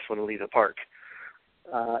the last one to leave the park.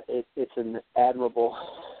 It's an admirable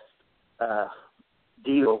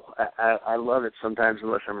deal. I love it sometimes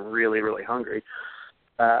unless I'm really, really hungry.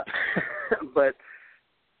 But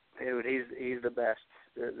dude, he's the best.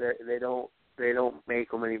 They don't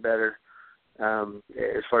make him any better.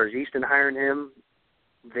 As far as Easton hiring him,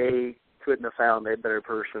 they couldn't have found a better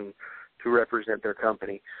person to represent their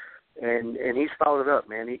company. And he's followed it up,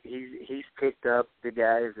 man. He's picked up the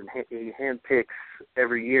guys, and he handpicks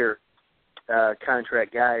every year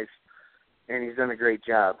contract guys, and he's done a great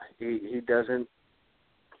job. He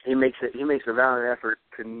makes a valiant effort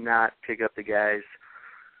to not pick up the guys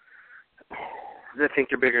that think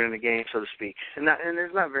they're bigger in the game, so to speak. And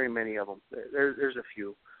there's not very many of them. There's a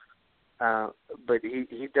few, but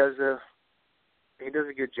he does a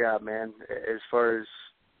good job, man, as far as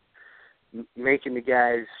making the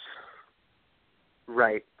guys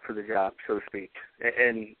right for the job, so to speak.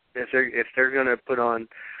 And if they're going to put on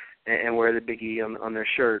and wear the Big E on their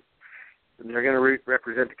shirt, they're going to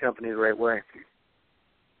represent the company the right way.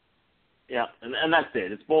 Yeah, and that's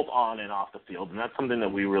it. It's both on and off the field, and that's something that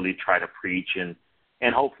we really try to preach. And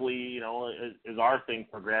hopefully, as our thing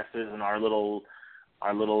progresses and our little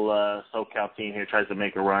our little SoCal team here tries to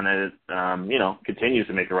make a run at it, continues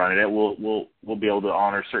to make a run at it, we'll be able to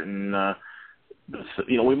honor certain,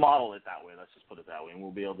 we model it that way. Let's just put it that way, and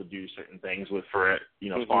we'll be able to do certain things for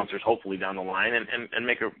sponsors, hopefully down the line, and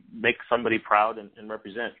make somebody proud and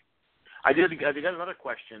represent. I got another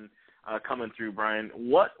question coming through, Brian.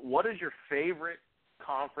 What is your favorite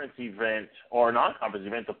conference event or non-conference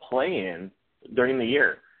event to play in during the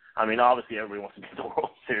year? I mean, obviously everybody wants to get the World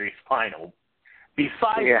Series final.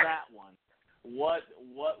 Besides that one, what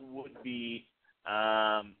would be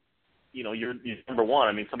your number one?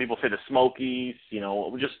 I mean, some people say the Smokies.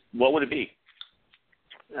 Just what would it be?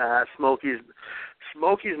 Smokies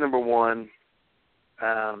number one.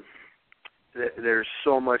 There's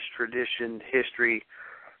so much tradition, history.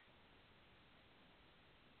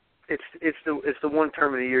 It's the one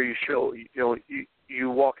term of the year you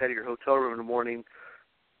walk out of your hotel room in the morning,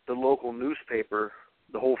 the local newspaper,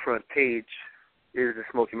 the whole front page is the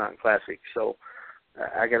Smoky Mountain Classic. So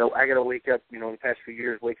I gotta wake up, the past few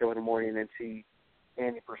years, wake up in the morning and see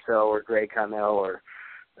Andy Purcell or Greg Connell or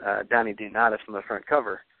Donnie Donatus on the front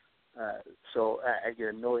cover. So I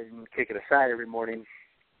get annoyed and kick it aside every morning.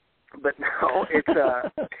 But no,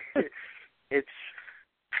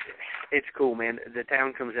 it's cool, man. The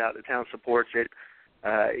town comes out, the town supports it.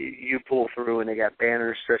 You pull through, and they got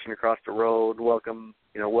banners stretching across the road. Welcome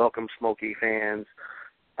Smoky fans.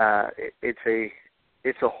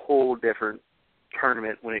 It's a whole different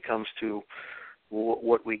tournament when it comes to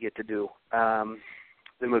what we get to do. The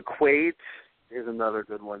McQuaid is another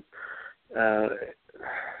good one.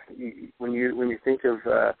 When you think of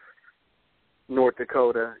North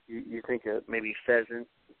Dakota, you think of maybe pheasant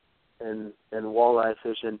and walleye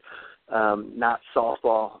fishing, not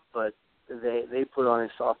softball, but they put on a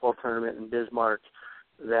softball tournament in Bismarck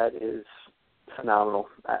that is phenomenal.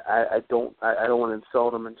 I don't want to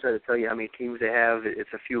insult them and try to tell you how many teams they have.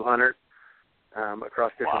 It's a few hundred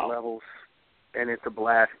across different levels, and it's a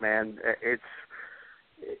blast, man.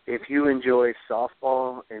 If you enjoy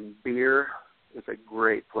softball and beer, it's a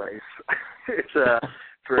great place. It's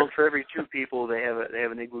for every two people they have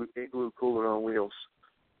an igloo cooler on wheels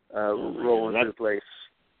rolling through the place.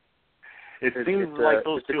 It seems like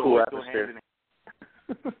those two cool go hand in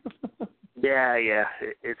hand. Yeah.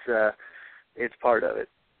 It's part of it.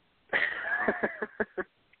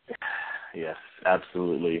 Yes,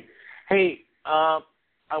 absolutely. Hey, I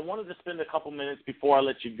wanted to spend a couple minutes before I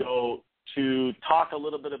let you go to talk a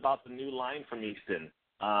little bit about the new line from Easton.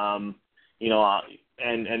 And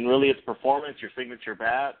really its performance, your signature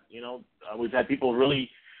bat. We've had people really,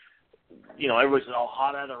 everybody's all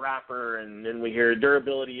hot out of the wrapper, and then we hear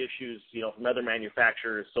durability issues, from other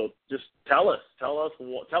manufacturers. So just tell my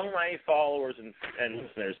followers and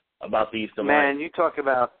listeners about the Easton line. Man, you talk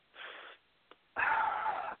about.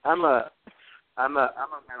 I'm a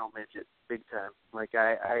mental midget, big time. Like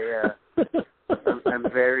I'm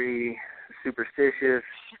very superstitious,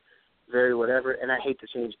 very whatever, and I hate to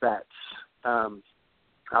change bats. I'll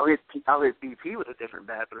hit BP with a different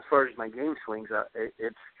bat, but as far as my game swings,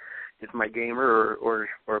 it's my gamer or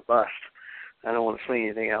bust. I don't want to swing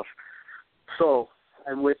anything else. So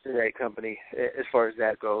I'm with the right company as far as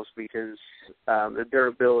that goes, because the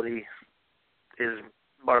durability is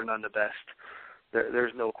bar none the best.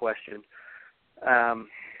 There's no question. The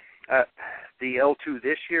L2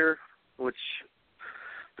 this year, which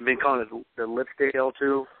I've been calling it the lipstick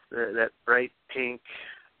L2, that bright pink.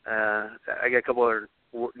 I got a couple other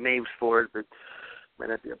names for it, but might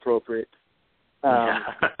not be appropriate.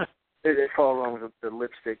 They fall along with the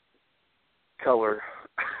lipstick color.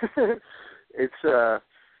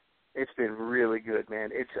 It's been really good, man.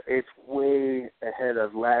 It's way ahead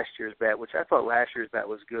of last year's bat, which I thought last year's bat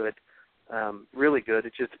was good, really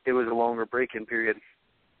good. It was a longer break-in period.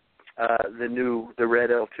 The red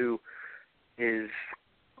L2 is,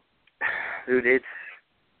 dude.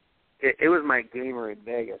 It was my gamer in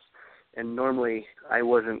Vegas, and normally I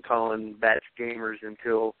wasn't calling bats gamers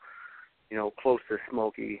until close to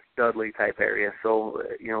Smoky Dudley type area. So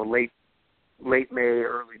late May,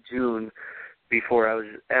 early June, before I was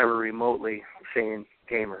ever remotely saying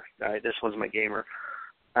gamer. All right, this one's my gamer.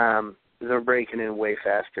 They're breaking in way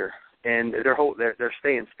faster, and they're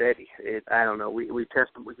staying steady. I don't know. We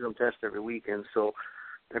test them. We do them test every weekend, so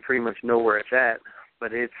I pretty much know where it's at.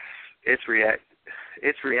 But it's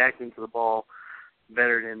reacting to the ball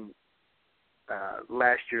better than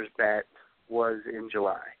last year's bat was in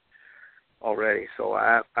July already. So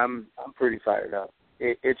I'm pretty fired up.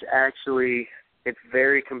 It's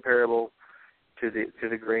very comparable to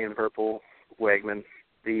the gray and purple Wegman.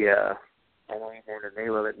 I don't even know the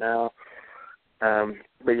name of it now,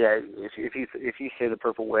 But yeah, if you say the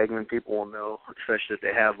purple Wegman, people will know, especially if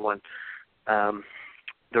they have one.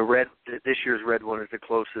 This year's red one is the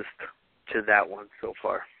closest to that one so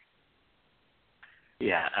far.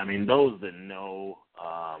 Yeah, I mean, those that know,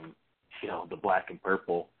 the black and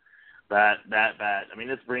purple, that I mean,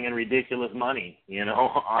 it's bringing ridiculous money,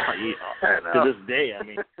 to this day. I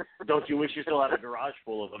mean, don't you wish you still had a garage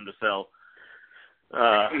full of them to sell?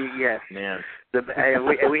 Yes, man.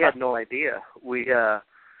 We had no idea. We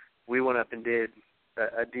went up and did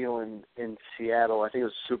a deal in Seattle. I think it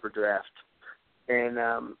was Super Draft, and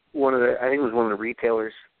I think it was one of the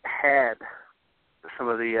retailers had some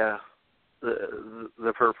of the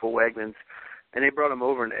purple Wegmans, and they brought them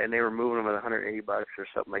over and they were moving them at $180 or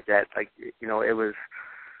something like that. Like, it was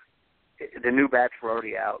the new bats were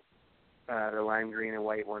already out, the lime green and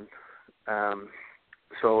white one,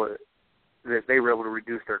 so that they were able to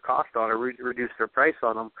reduce their cost on it, reduce their price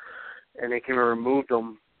on them, and they came and removed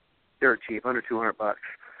them dirt cheap, under $200.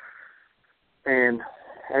 And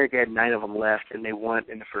I think I had 9 of them left, and they won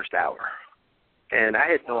in the first hour. And I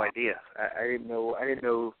had no idea. I didn't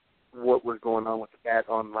know what was going on with the bat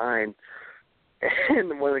online.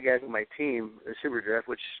 And one of the guys on my team, the Super Draft,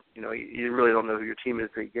 which you really don't know who your team is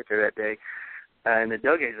until you get there that day. And the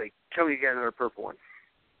dugout, he's like, "Tell me you got another purple one."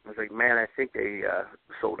 I was like, "Man, I think they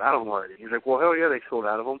sold out of them already." He's like, "Well, hell yeah, they sold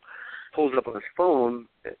out of them." Pulls it up on his phone,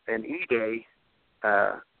 an eBay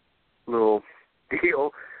little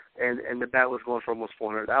deal, and the bat was going for almost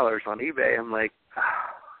 $400 on eBay. I'm like,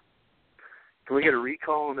 can we get a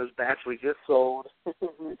recall on those bats we just sold?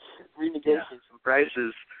 Renegotiate some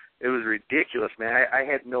prices. It was ridiculous, man. I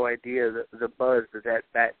had no idea the buzz that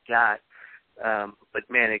bat got. But,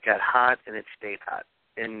 man, it got hot, and it stayed hot.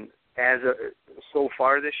 And so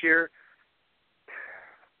far this year,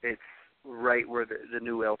 it's right where the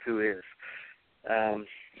new L2 is.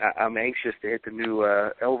 I'm anxious to hit the new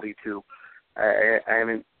LV2. I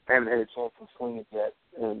haven't had a chance to swing it yet,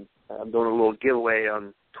 and I'm doing a little giveaway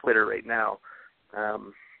on Twitter right now.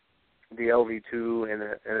 The LV2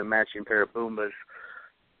 and a matching pair of Boombas.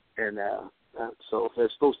 And so they're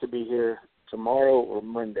supposed to be here tomorrow or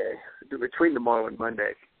Monday, between tomorrow and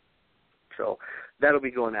Monday. So that'll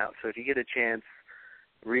be going out. So if you get a chance,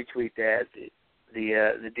 retweet that.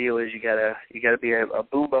 The deal is you gotta be a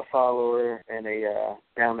Boomba follower and a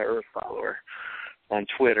Down to Earth follower on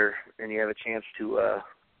Twitter, and you have a chance to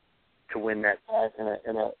win that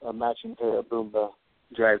and a matching pair of Boomba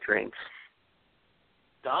drivetrains.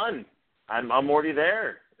 Done. I'm already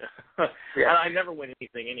there. Yeah. I never win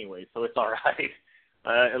anything anyway, so it's all right,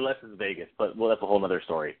 unless it's Vegas. But that's a whole other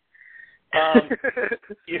story. And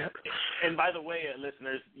by the way,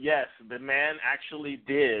 listeners, yes, the man actually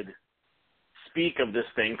did speak of this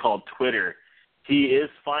thing called Twitter. He is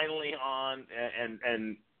finally on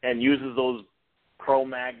and uses those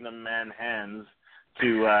Cro-Magnon man hands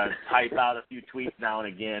to type out a few tweets now and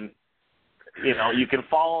again. You can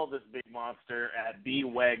follow this big monster at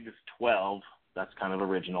bwegs12. That's kind of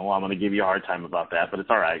original. I'm going to give you a hard time about that, but it's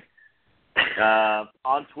all right.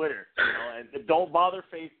 On Twitter, and don't bother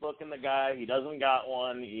Facebooking the guy. He doesn't got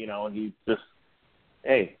one. He's just,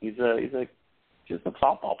 he's just a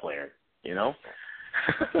softball player. A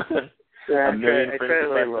million friends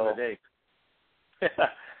of the day.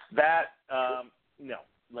 No.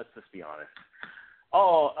 Let's just be honest.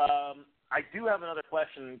 I do have another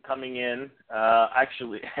question coming in,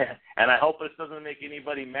 actually, and I hope this doesn't make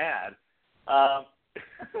anybody mad.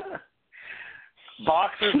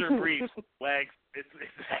 Boxers or briefs, Wags? It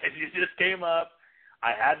just came up.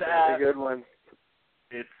 I had to ask. That's a good one.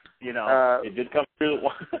 It's it did come through.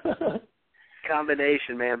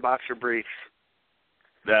 Combination, man. Boxer briefs.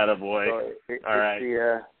 That a boy. So all right.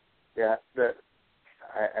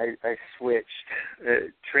 I switched,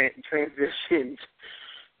 transitioned.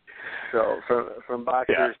 So from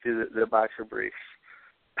boxers to the boxer briefs.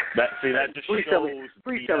 That just please shows.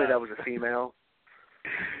 Please tell me that was a female.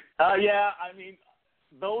 Yeah, I mean,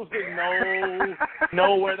 those that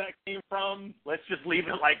know where that came from. Let's just leave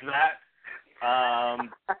it like that.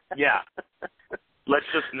 Yeah, let's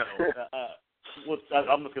just know.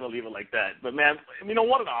 I'm just gonna leave it like that. But man,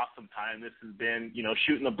 what an awesome time this has been.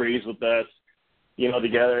 Shooting the breeze with us.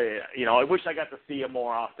 Together. I wish I got to see you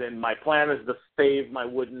more often. My plan is to save my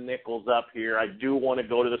wooden nickels up here. I do want to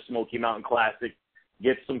go to the Smoky Mountain Classic,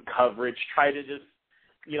 get some coverage, try to just,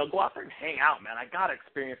 go out there and hang out, man. I got to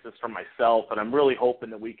experience this for myself, and I'm really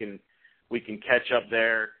hoping that we can catch up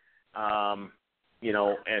there,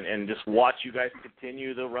 and just watch you guys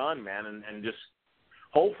continue the run, man, and just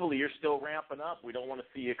hopefully you're still ramping up. We don't want to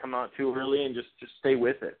see you come out too early, and just stay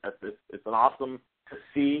with it. It's an awesome to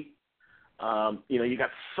see. You got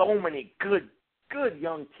so many good good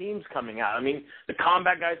young teams coming out. I mean, the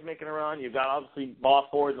Combat guys making a run. You've got obviously Boss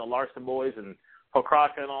Boys and the Larson boys and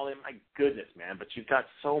Pokraka and all them. My goodness, man! But you've got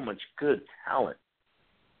so much good talent.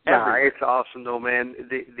 Yeah, it's awesome though, man.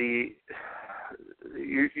 The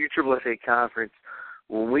USSSA conference,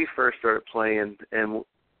 when we first started playing, and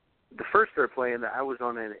the first started playing, I was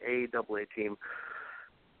on an AAA team,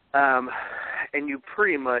 and you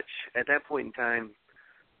pretty much at that point in time,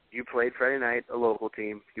 you played Friday night a local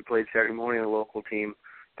team, you played Saturday morning a local team,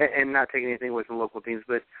 and not taking anything away from local teams,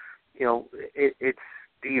 but you know it's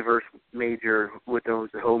D versus major with those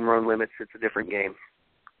home run limits. It's a different game.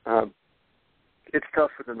 It's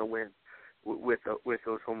tough for them to win with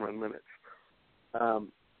those home run limits.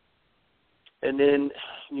 And then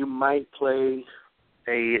you might play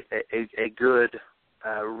a good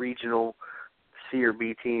regional C or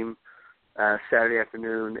B team Saturday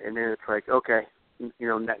afternoon, and then it's like, okay, you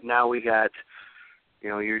know, now we got, you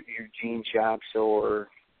know, your Gene Shops or,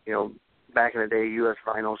 you know, back in the day, U.S.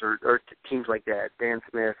 Finals or teams like that, Dan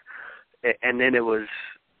Smith, and then it was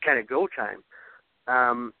kind of go time.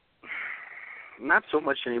 Not so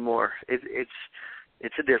much anymore.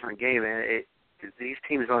 It's a different game, man. These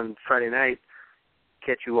teams on Friday night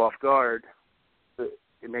catch you off guard. The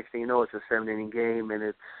next thing you know, it's a 7-inning game, and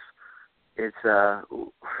it's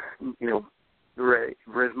you know,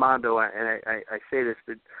 Rismondo. And I say this,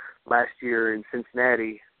 but last year in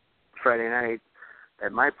Cincinnati, Friday night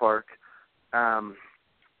at my park,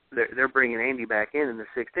 they're bringing Andy back in the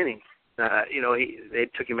 6th inning. You know, they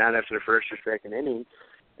took him out after the first or second inning,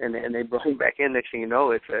 and they brought him back in. Next thing you know,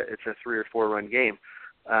 it's a 3 or 4 run game.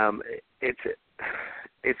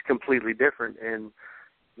 It's completely different, and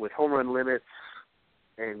with home run limits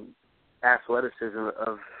and athleticism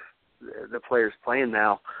of the players playing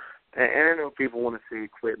now, and I know people want to see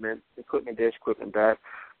equipment this, equipment that.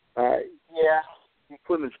 Yeah,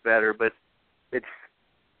 equipment's better, but it's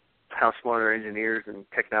how smart our engineers and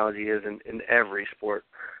technology is in every sport.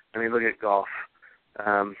 I mean, look at golf.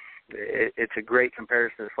 It's a great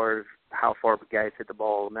comparison as far as how far guys hit the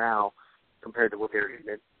ball now compared to what they were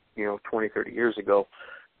hitting it, you know, 20, 30 years ago.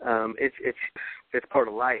 It's part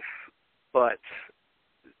of life, but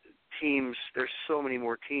teams, there's so many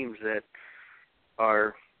more teams that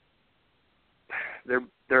are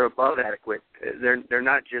they're above adequate. They're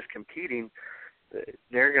not just competing.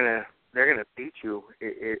 They're gonna beat you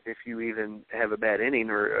if you even have a bad inning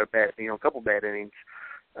or a couple bad innings.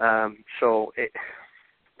 So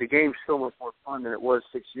the game's so much more fun than it was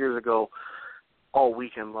 6 years ago, all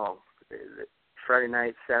weekend long. Friday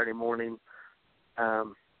night, Saturday morning,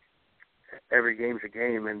 every game's a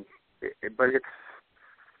game, but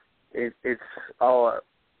it's all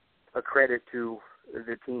a credit to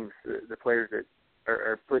the teams, the players that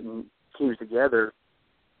are putting teams together,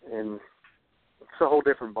 and it's a whole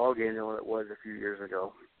different ballgame than what it was a few years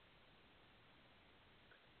ago.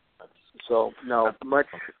 So no, much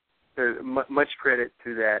credit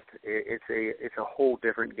to that. It's a whole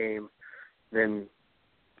different game than,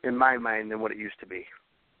 in my mind, than what it used to be.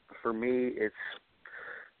 For me,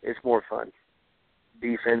 it's more fun.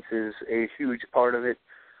 Defense is a huge part of it,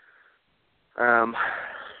 and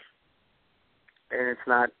it's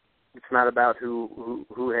not about who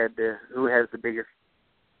has the biggest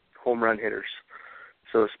home run hitters,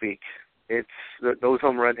 so to speak. It's those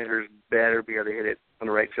home run hitters better be able to hit it on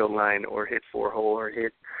the right field line or hit 4-hole or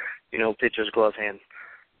hit, you know, pitcher's glove hand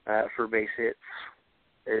for base hits.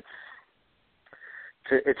 It's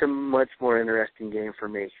a much more interesting game for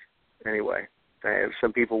me, anyway.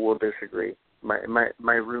 Some people will disagree. My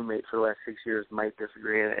roommate for the last 6 years might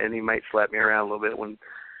disagree, and he might slap me around a little bit when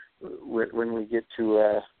we get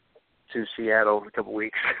to Seattle in a couple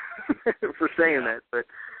weeks for saying that. But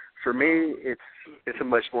for me, it's a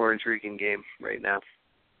much more intriguing game right now.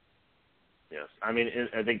 Yes, I mean,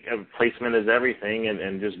 I think placement is everything,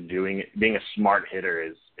 and just being a smart hitter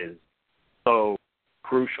is so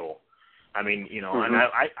crucial. I mean, you know, and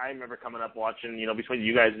I remember coming up watching, you know, between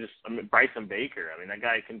you guys, Bryson Baker. I mean, that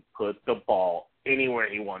guy can put the ball anywhere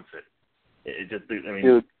he wants it. It just, I mean,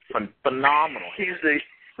 dude, phenomenal. He's the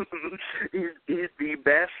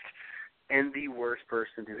best and the worst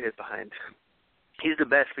person to hit behind. He's the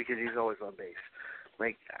best because he's always on base.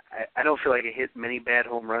 Like, I don't feel like I hit many bad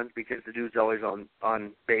home runs because the dude's always on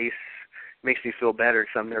base. It makes me feel better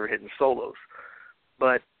because I'm never hitting solos.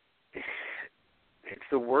 But it's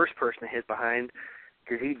the worst person to hit behind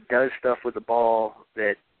because he does stuff with the ball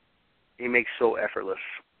that he makes so effortless.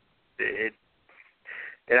 It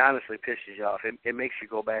honestly pisses you off. It makes you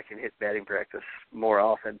go back and hit batting practice more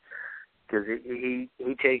often because he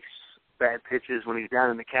takes bad pitches when he's down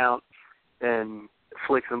in the count and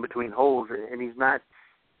flicks them between holes, and he's not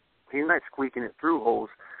squeaking it through holes.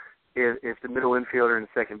 If the middle infielder and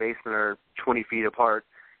the second baseman are 20 feet apart,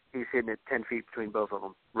 he's hitting it 10 feet between both of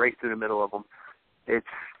them, right through the middle of them. As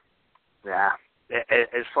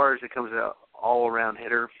far as it comes to all-around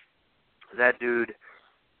hitter, that dude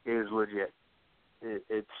is legit.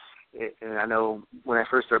 And I know when I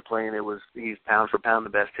first started playing, he's pound for pound the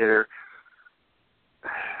best hitter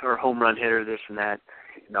or home run hitter, this and that.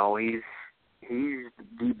 No, he's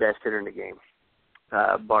the best hitter in the game,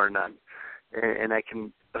 bar none. And I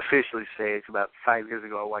can officially say it's about 5 years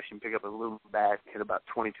ago I watched him pick up a little bat, hit about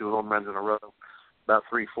 22 home runs in a row, about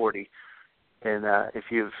 340. And if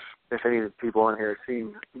any of the people on here have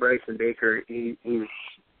seen Bryson Baker, he's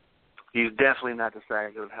definitely not the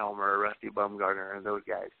size of Helmer or Rusty Bumgarner or those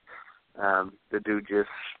guys. The dude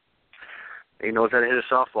he knows how to hit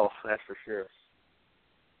a softball, that's for sure.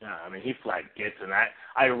 Yeah, I mean, he flat gets, and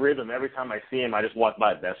I rib him every time I see him. I just walk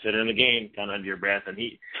by, best hitter in the game, kind of under your breath, and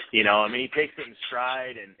he takes it in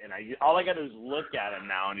stride, and all I got to do is look at him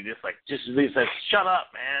now, and he says, "Shut up,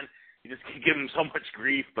 man." You just give him so much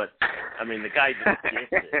grief, but I mean, the guy just gets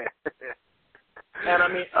it. And I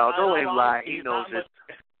mean, don't let him lie. He knows it.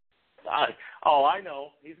 I know.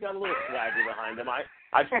 He's got a little swagger behind him.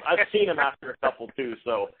 I've seen him after a couple too,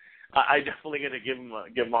 so I definitely going to give him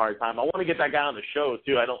a hard time. I want to get that guy on the show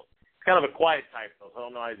too. It's kind of a quiet type though, so I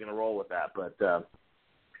don't know how he's going to roll with that. But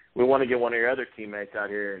we want to get one of your other teammates out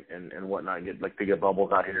here and whatnot. Get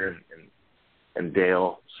Bubbles out here and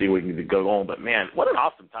Dale, see if we can go on. But man, what an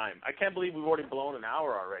awesome time! I can't believe we've already blown an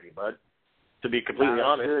hour already, bud. To be completely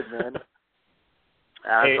honest, good, man.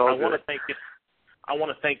 Hey, I want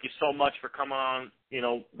to thank you so much for coming on,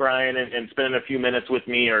 Brian, and spending a few minutes with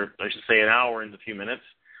me, or I should say an hour and a few minutes,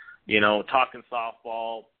 talking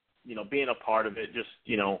softball, being a part of it, just,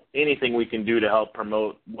 anything we can do to help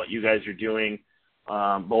promote what you guys are doing,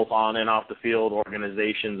 both on and off the field,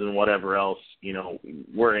 organizations and whatever else,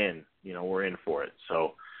 we're in for it.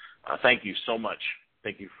 So thank you so much.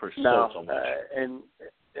 Thank you for so much.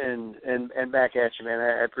 And back at you, man.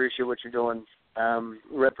 I appreciate what you're doing,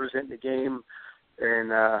 representing the game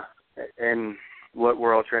and what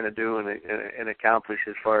we're all trying to do and accomplish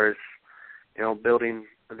as far as, building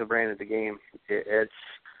the brand of the game.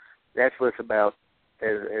 That's what it's about.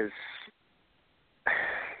 As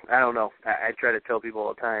I don't know. I try to tell people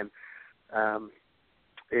all the time.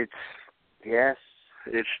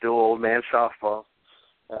 It's still old man softball.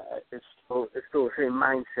 It's still the same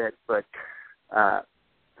mindset, but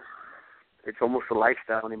it's almost a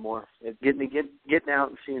lifestyle anymore. Getting out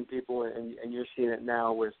and seeing people, and you're seeing it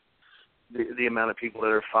now with the amount of people that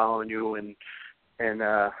are following you and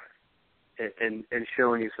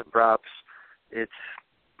showing you some props. It's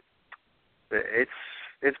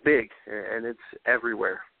big and it's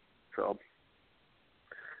everywhere. So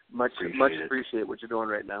much appreciate what you're doing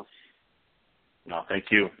right now. No, thank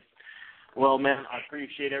you. Well, man, I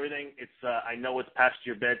appreciate everything. It's I know it's past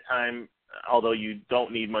your bedtime, although you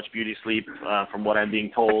don't need much beauty sleep, from what I'm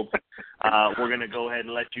being told. We're going to go ahead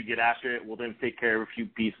and let you get after it. We'll then take care of a few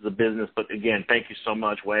pieces of business. But, again, thank you so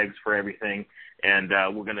much, Wags, for everything. And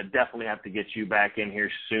we're going to definitely have to get you back in here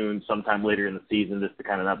soon, sometime later in the season, just to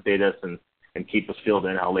kind of update us and keep us filled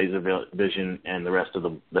in how Laser Vision and the rest of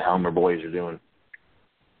the Helmer boys are doing.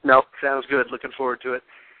 Nope, sounds good. Looking forward to it.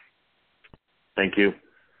 Thank you.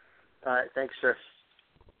 All right, thanks, sir.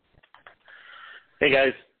 Hey,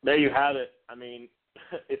 guys, there you have it. I mean,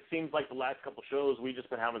 it seems like the last couple shows we've just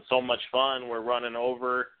been having so much fun. We're running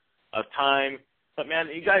over time. But, man,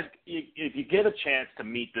 you guys, if you get a chance to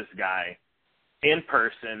meet this guy in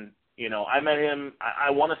person, I met him, I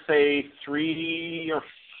want to say 3 or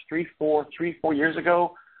 4 years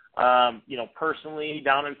ago, personally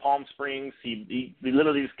down in Palm Springs. He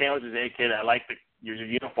literally just came with his AK. I like your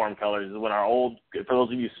uniform colors. When our old, for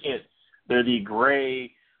those of you who see it, they're the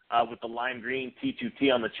gray with the lime green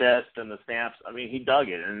T2T on the chest and the stamps. I mean, he dug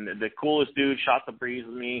it. And the coolest dude shot the breeze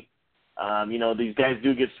with me. These guys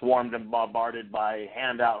do get swarmed and bombarded by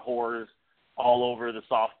handout whores all over the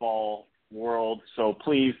softball world. So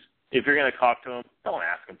please, if you're going to talk to them, don't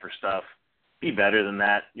ask them for stuff. Be better than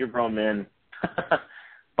that. You're grown men.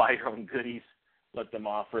 Buy your own goodies. Let them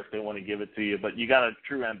offer if they want to give it to you. But you got a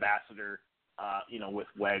true ambassador, with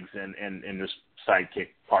Wags and his sidekick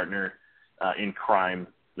partner in crime,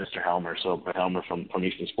 Mr. Helmer. So Helmer from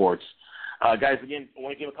Easton Sports. Guys, again, I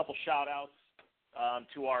want to give a couple shout-outs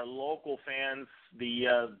to our local fans,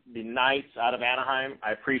 the Knights out of Anaheim.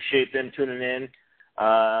 I appreciate them tuning in.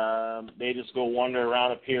 They just go wander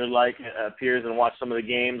around Piers and watch some of the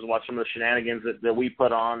games, watch some of the shenanigans that we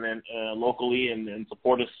put on and locally and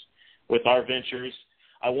support us with our ventures.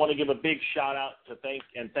 I want to give a big shout out to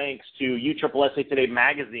thanks to USSSA Today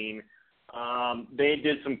magazine. They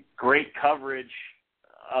did some great coverage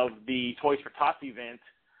of the Toys for Tots event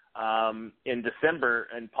in December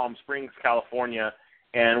in Palm Springs, California,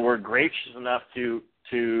 and were gracious enough to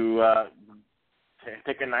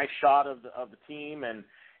take a nice shot of the team and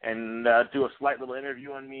do a slight little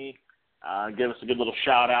interview on me, give us a good little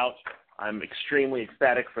shout out. I'm extremely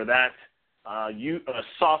ecstatic for that.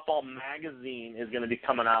 Softball Magazine is going to be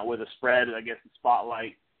coming out with a spread, I guess, the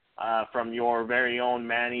spotlight from your very own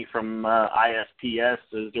Manny from ISPS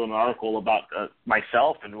is doing an article about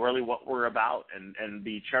myself and really what we're about and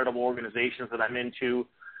the charitable organizations that I'm into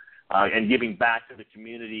and giving back to the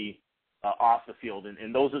community off the field.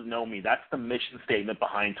 And those that know me, that's the mission statement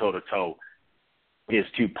behind Toe to Toe, is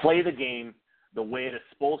to play the game the way it is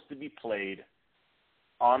supposed to be played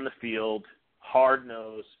on the field,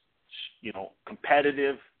 hard-nosed,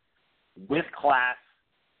 competitive, with class,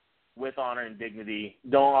 with honor and dignity.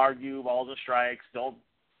 Don't argue balls and strikes. Don't,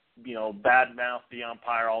 badmouth the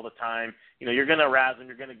umpire all the time. You're going to razz them.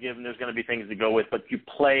 You're going to give them. There's going to be things to go with, but you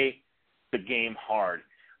play the game hard.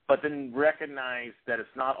 But then recognize that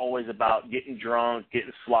it's not always about getting drunk,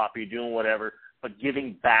 getting sloppy, doing whatever, but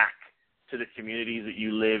giving back to the communities that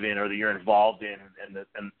you live in or that you're involved in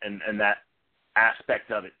and that aspect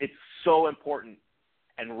of it. It's so important,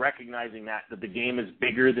 and recognizing that the game is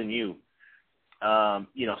bigger than you.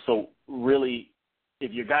 So really,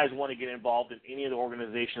 if you guys want to get involved in any of the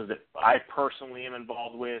organizations that I personally am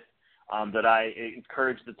involved with, that I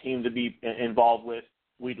encourage the team to be involved with,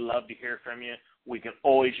 we'd love to hear from you. We can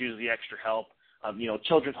always use the extra help.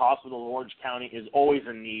 Children's Hospital of Orange County is always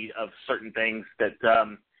in need of certain things that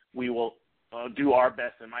we will do our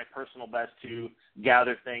best and my personal best to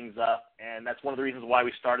gather things up. And that's one of the reasons why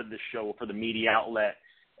we started this show for the media outlet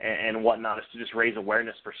and whatnot, is to just raise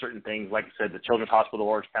awareness for certain things. Like I said, the Children's Hospital of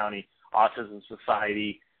Orange County, Autism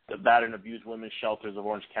Society, the Battered and Abused Women's Shelters of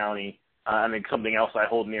Orange County, and then something else I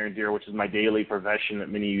hold near and dear, which is my daily profession that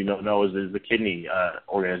many of you don't know, is the kidney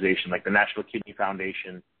organization, like the National Kidney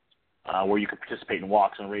Foundation, where you can participate in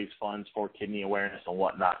walks and raise funds for kidney awareness and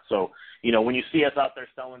whatnot. So, when you see us out there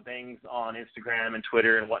selling things on Instagram and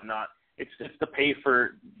Twitter and whatnot, it's to pay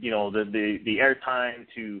for, the airtime,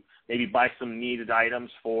 to maybe buy some needed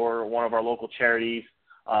items for one of our local charities,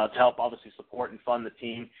 to help obviously support and fund the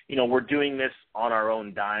team. We're doing this on our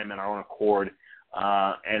own dime and our own accord.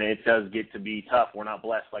 And it does get to be tough. We're not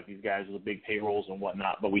blessed like these guys with big payrolls and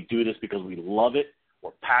whatnot, but we do this because we love it.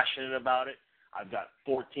 We're passionate about it. I've got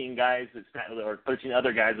 14 guys or 13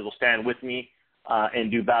 other guys that will stand with me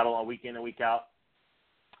and do battle on week in and week out,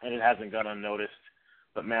 and it hasn't gone unnoticed.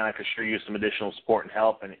 But man, I could sure use some additional support and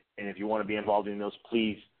help. And if you want to be involved in those,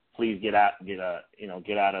 please get at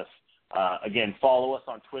us. Again, follow us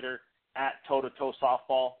on Twitter at Toe to Toe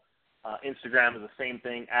Softball. Instagram is the same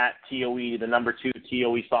thing, at TOE, the number 2,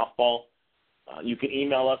 TOE Softball. You can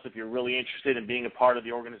email us if you're really interested in being a part of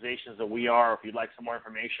the organizations that we are, or if you'd like some more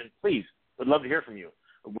information. Please, we'd love to hear from you.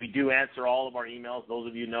 We do answer all of our emails. Those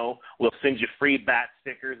of you know, we'll send you free bat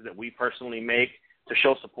stickers that we personally make to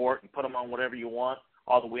show support and put them on whatever you want.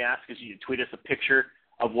 All that we ask is you tweet us a picture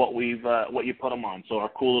of what you put them on. So our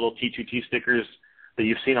cool little T2T stickers that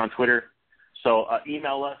you've seen on Twitter. So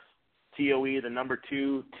email us, TOE, the number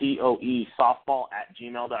 2, TOE Softball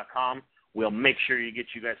 @gmail.com. We'll make sure you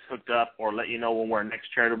guys hooked up or let you know when our next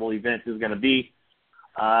charitable event is going to be.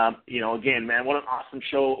 Again, man, what an awesome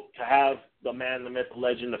show to have the man, the myth, the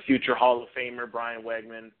legend, the future Hall of Famer, Brian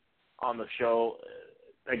Wegman, on the show.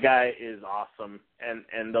 The guy is awesome,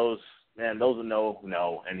 and those that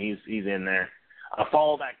know, and he's in there.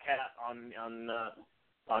 Follow that cat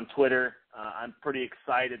on Twitter. I'm pretty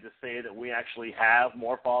excited to say that we actually have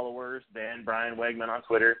more followers than Brian Wegman on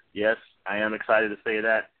Twitter. Yes, I am excited to say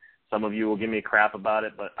that. Some of you will give me crap about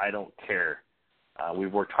it, but I don't care.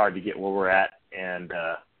 We've worked hard to get where we're at, and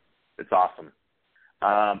it's awesome.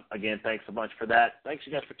 Again, thanks a bunch for that. Thanks,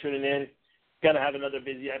 you guys, for tuning in. Going to have another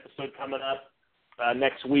busy episode coming up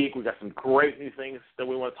next week. We've got some great new things that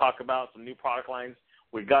we want to talk about, some new product lines.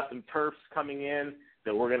 We've got some turfs coming in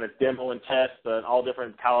that we're going to demo and test, all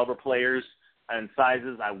different caliber players and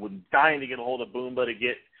sizes. I was dying to get a hold of Boomba to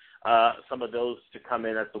get some of those to come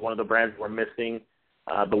in. That's one of the brands we're missing.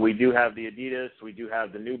 But we do have the Adidas, we do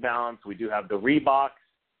have the New Balance, we do have the Reebok,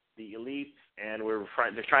 the Elite, and we're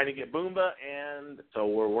trying to get Boomba, and so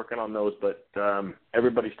we're working on those. But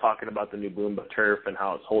everybody's talking about the new Boomba turf and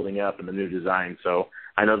how it's holding up and the new design. So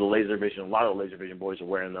I know a lot of the Laser Vision boys are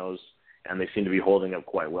wearing those, and they seem to be holding up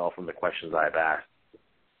quite well from the questions I've asked.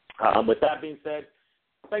 With that being said,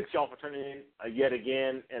 thanks, y'all, for tuning in yet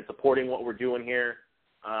again and supporting what we're doing here.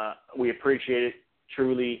 We appreciate it.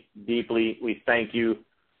 truly, deeply, we thank you.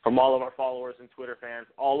 From all of our followers and Twitter fans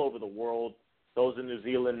all over the world, those in New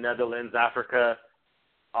Zealand, Netherlands, Africa,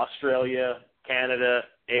 Australia, Canada,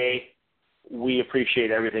 we appreciate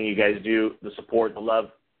everything you guys do, the support, the love,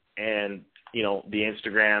 and, you know, the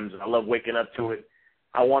Instagrams. I love waking up to it.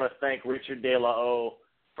 I want to thank Richard De La O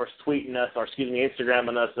for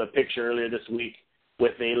Instagramming us a picture earlier this week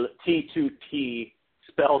with a T2T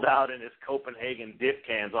spelled out in his Copenhagen dip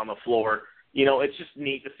cans on the floor. You know, it's just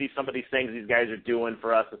neat to see some of these things these guys are doing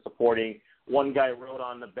for us and supporting. One guy wrote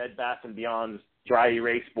on the Bed Bath & Beyond's dry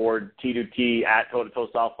erase board, T2T at Toe to Toe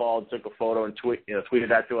Softball, and took a photo and tweeted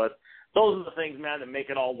that to us. Those are the things, man, that make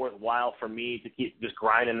it all worthwhile for me to keep just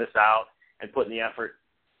grinding this out and putting the effort.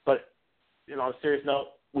 But, you know, on a serious note,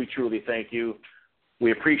 we truly thank you.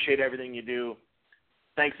 We appreciate everything you do.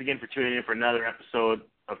 Thanks again for tuning in for another episode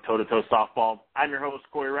of Toe to Toe Softball. I'm your host,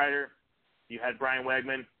 Corey Ryder. You had Brian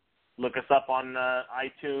Wegman. Look us up on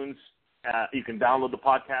iTunes. You can download the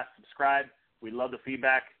podcast, subscribe. We love the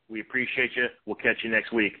feedback. We appreciate you. We'll catch you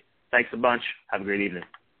next week. Thanks a bunch. Have a great evening.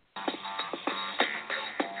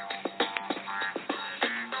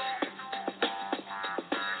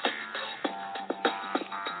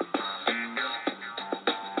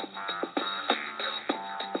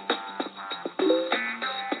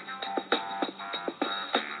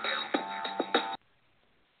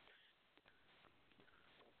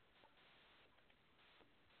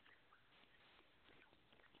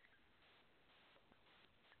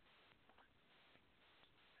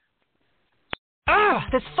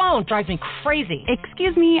 This phone drives me crazy.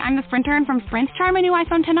 Excuse me, I'm the Sprintern from Sprint. Try my new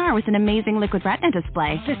iPhone XR with an amazing liquid retina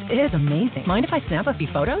display. This is amazing. Mind if I snap a few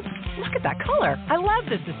photos? Look at that color. I love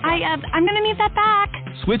this display. I'm going to need that back.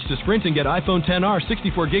 Switch to Sprint and get iPhone XR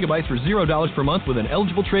 64 gigabytes for $0 per month with an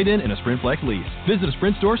eligible trade-in and a Sprint Flex lease. Visit a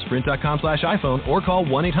Sprint store, sprint.com/iPhone, or call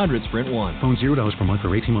 1-800-SPRINT1. Phone $0 per month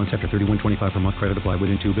for 18 months after $31.25 per month. Credit applied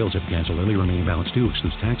within 2 bills. If cancel early, remaining balance due.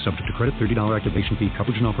 Excludes tax. Subject to credit. $30 activation fee.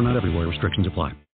 Coverage and offer not everywhere. Restrictions apply.